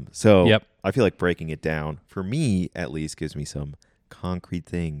 So Yep. I feel like breaking it down, for me at least, gives me some concrete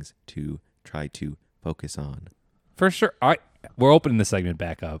things to try to focus on. For sure. we're opening the segment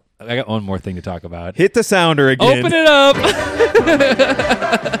back up. I got one more thing to talk about. Hit the sounder again. Open it up.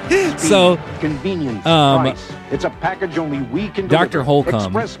 So, Convenience. um, Price. It's a package only we can Dr. deliver. Holcomb.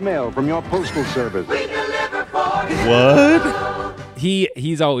 Express mail from your postal service. What?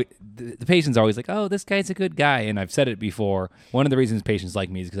 he's always the patient's always like, oh, this guy's a good guy, and I've said it before. One of the reasons patients like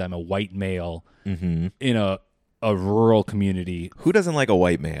me is because I'm a white male in a rural community. Who doesn't like a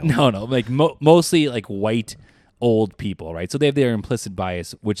white male? No, like mostly like white old people, right? So they have their implicit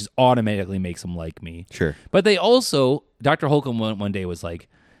bias, which is automatically makes them like me. Sure. But they also, Dr. Holcomb one day was like,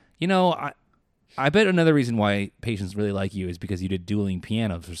 I bet another reason why patients really like you is because you did dueling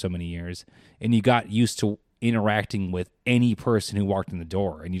pianos for so many years, and you got used to interacting with any person who walked in the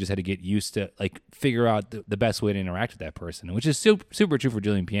door, and you just had to get used to figure out the best way to interact with that person, which is super true for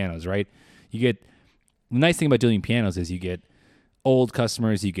dueling pianos, right? The nice thing about dueling pianos is you get old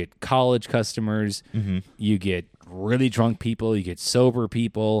customers, you get college customers, you get really drunk people, you get sober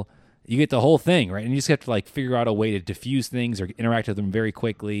people, you get the whole thing, right? And you just have to figure out a way to diffuse things or interact with them very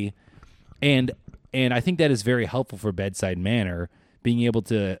quickly. And I think that is very helpful for bedside manner, being able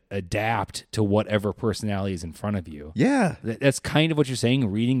to adapt to whatever personality is in front of you. Yeah. That's kind of what you're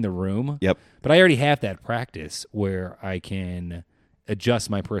saying, reading the room. Yep. But I already have that practice where I can adjust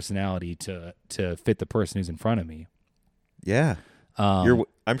my personality to fit the person who's in front of me. Yeah.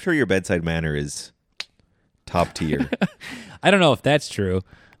 I'm sure your bedside manner is top tier. I don't know if that's true.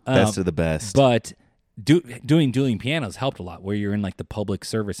 Best of the best. But doing dueling pianos helped a lot, where you're in the public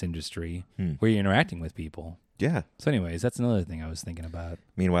service industry, where you're interacting with people. Yeah. So anyways, that's another thing I was thinking about.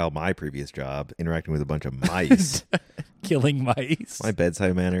 Meanwhile, my previous job, interacting with a bunch of mice. Killing mice. My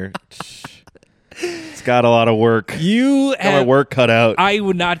bedside manner, it's got a lot of work. You Got my have work cut out. I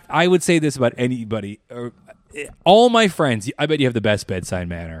would say this about anybody. All my friends, I bet you have the best bedside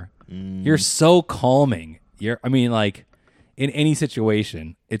manner. You're so calming. In any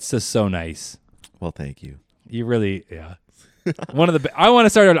situation, it's just so nice. Well, thank you. You really, yeah. I want to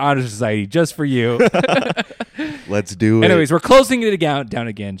start an honor society just for you. Let's do it. Anyways, we're closing it down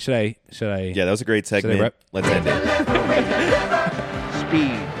again. Should I? Yeah, that was a great segment. Let's end it.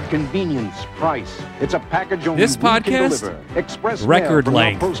 Speed, convenience, price. It's a package only This we can podcast, deliver. Express record mail from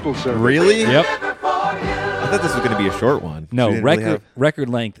length. Your postal service. Really? Yep. I thought this was going to be a short one. No, We didn't really record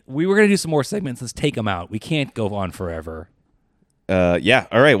length. We were going to do some more segments. Let's take them out. We can't go on forever. Yeah.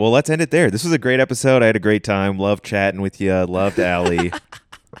 All right. Well, let's end it there. This was a great episode. I had a great time. Loved chatting with you. Loved Allie.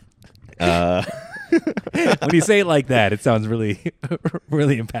 When you say it like that, it sounds really,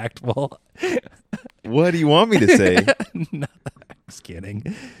 really impactful. What do you want me to say? No, just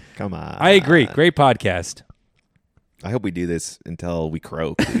kidding. Come on. I agree. Great podcast. I hope we do this until we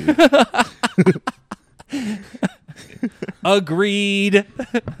croak, dude. Agreed.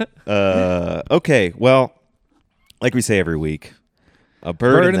 Okay. Well, like we say every week, a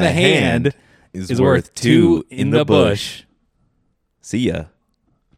bird in the hand is worth two in the bush. See ya.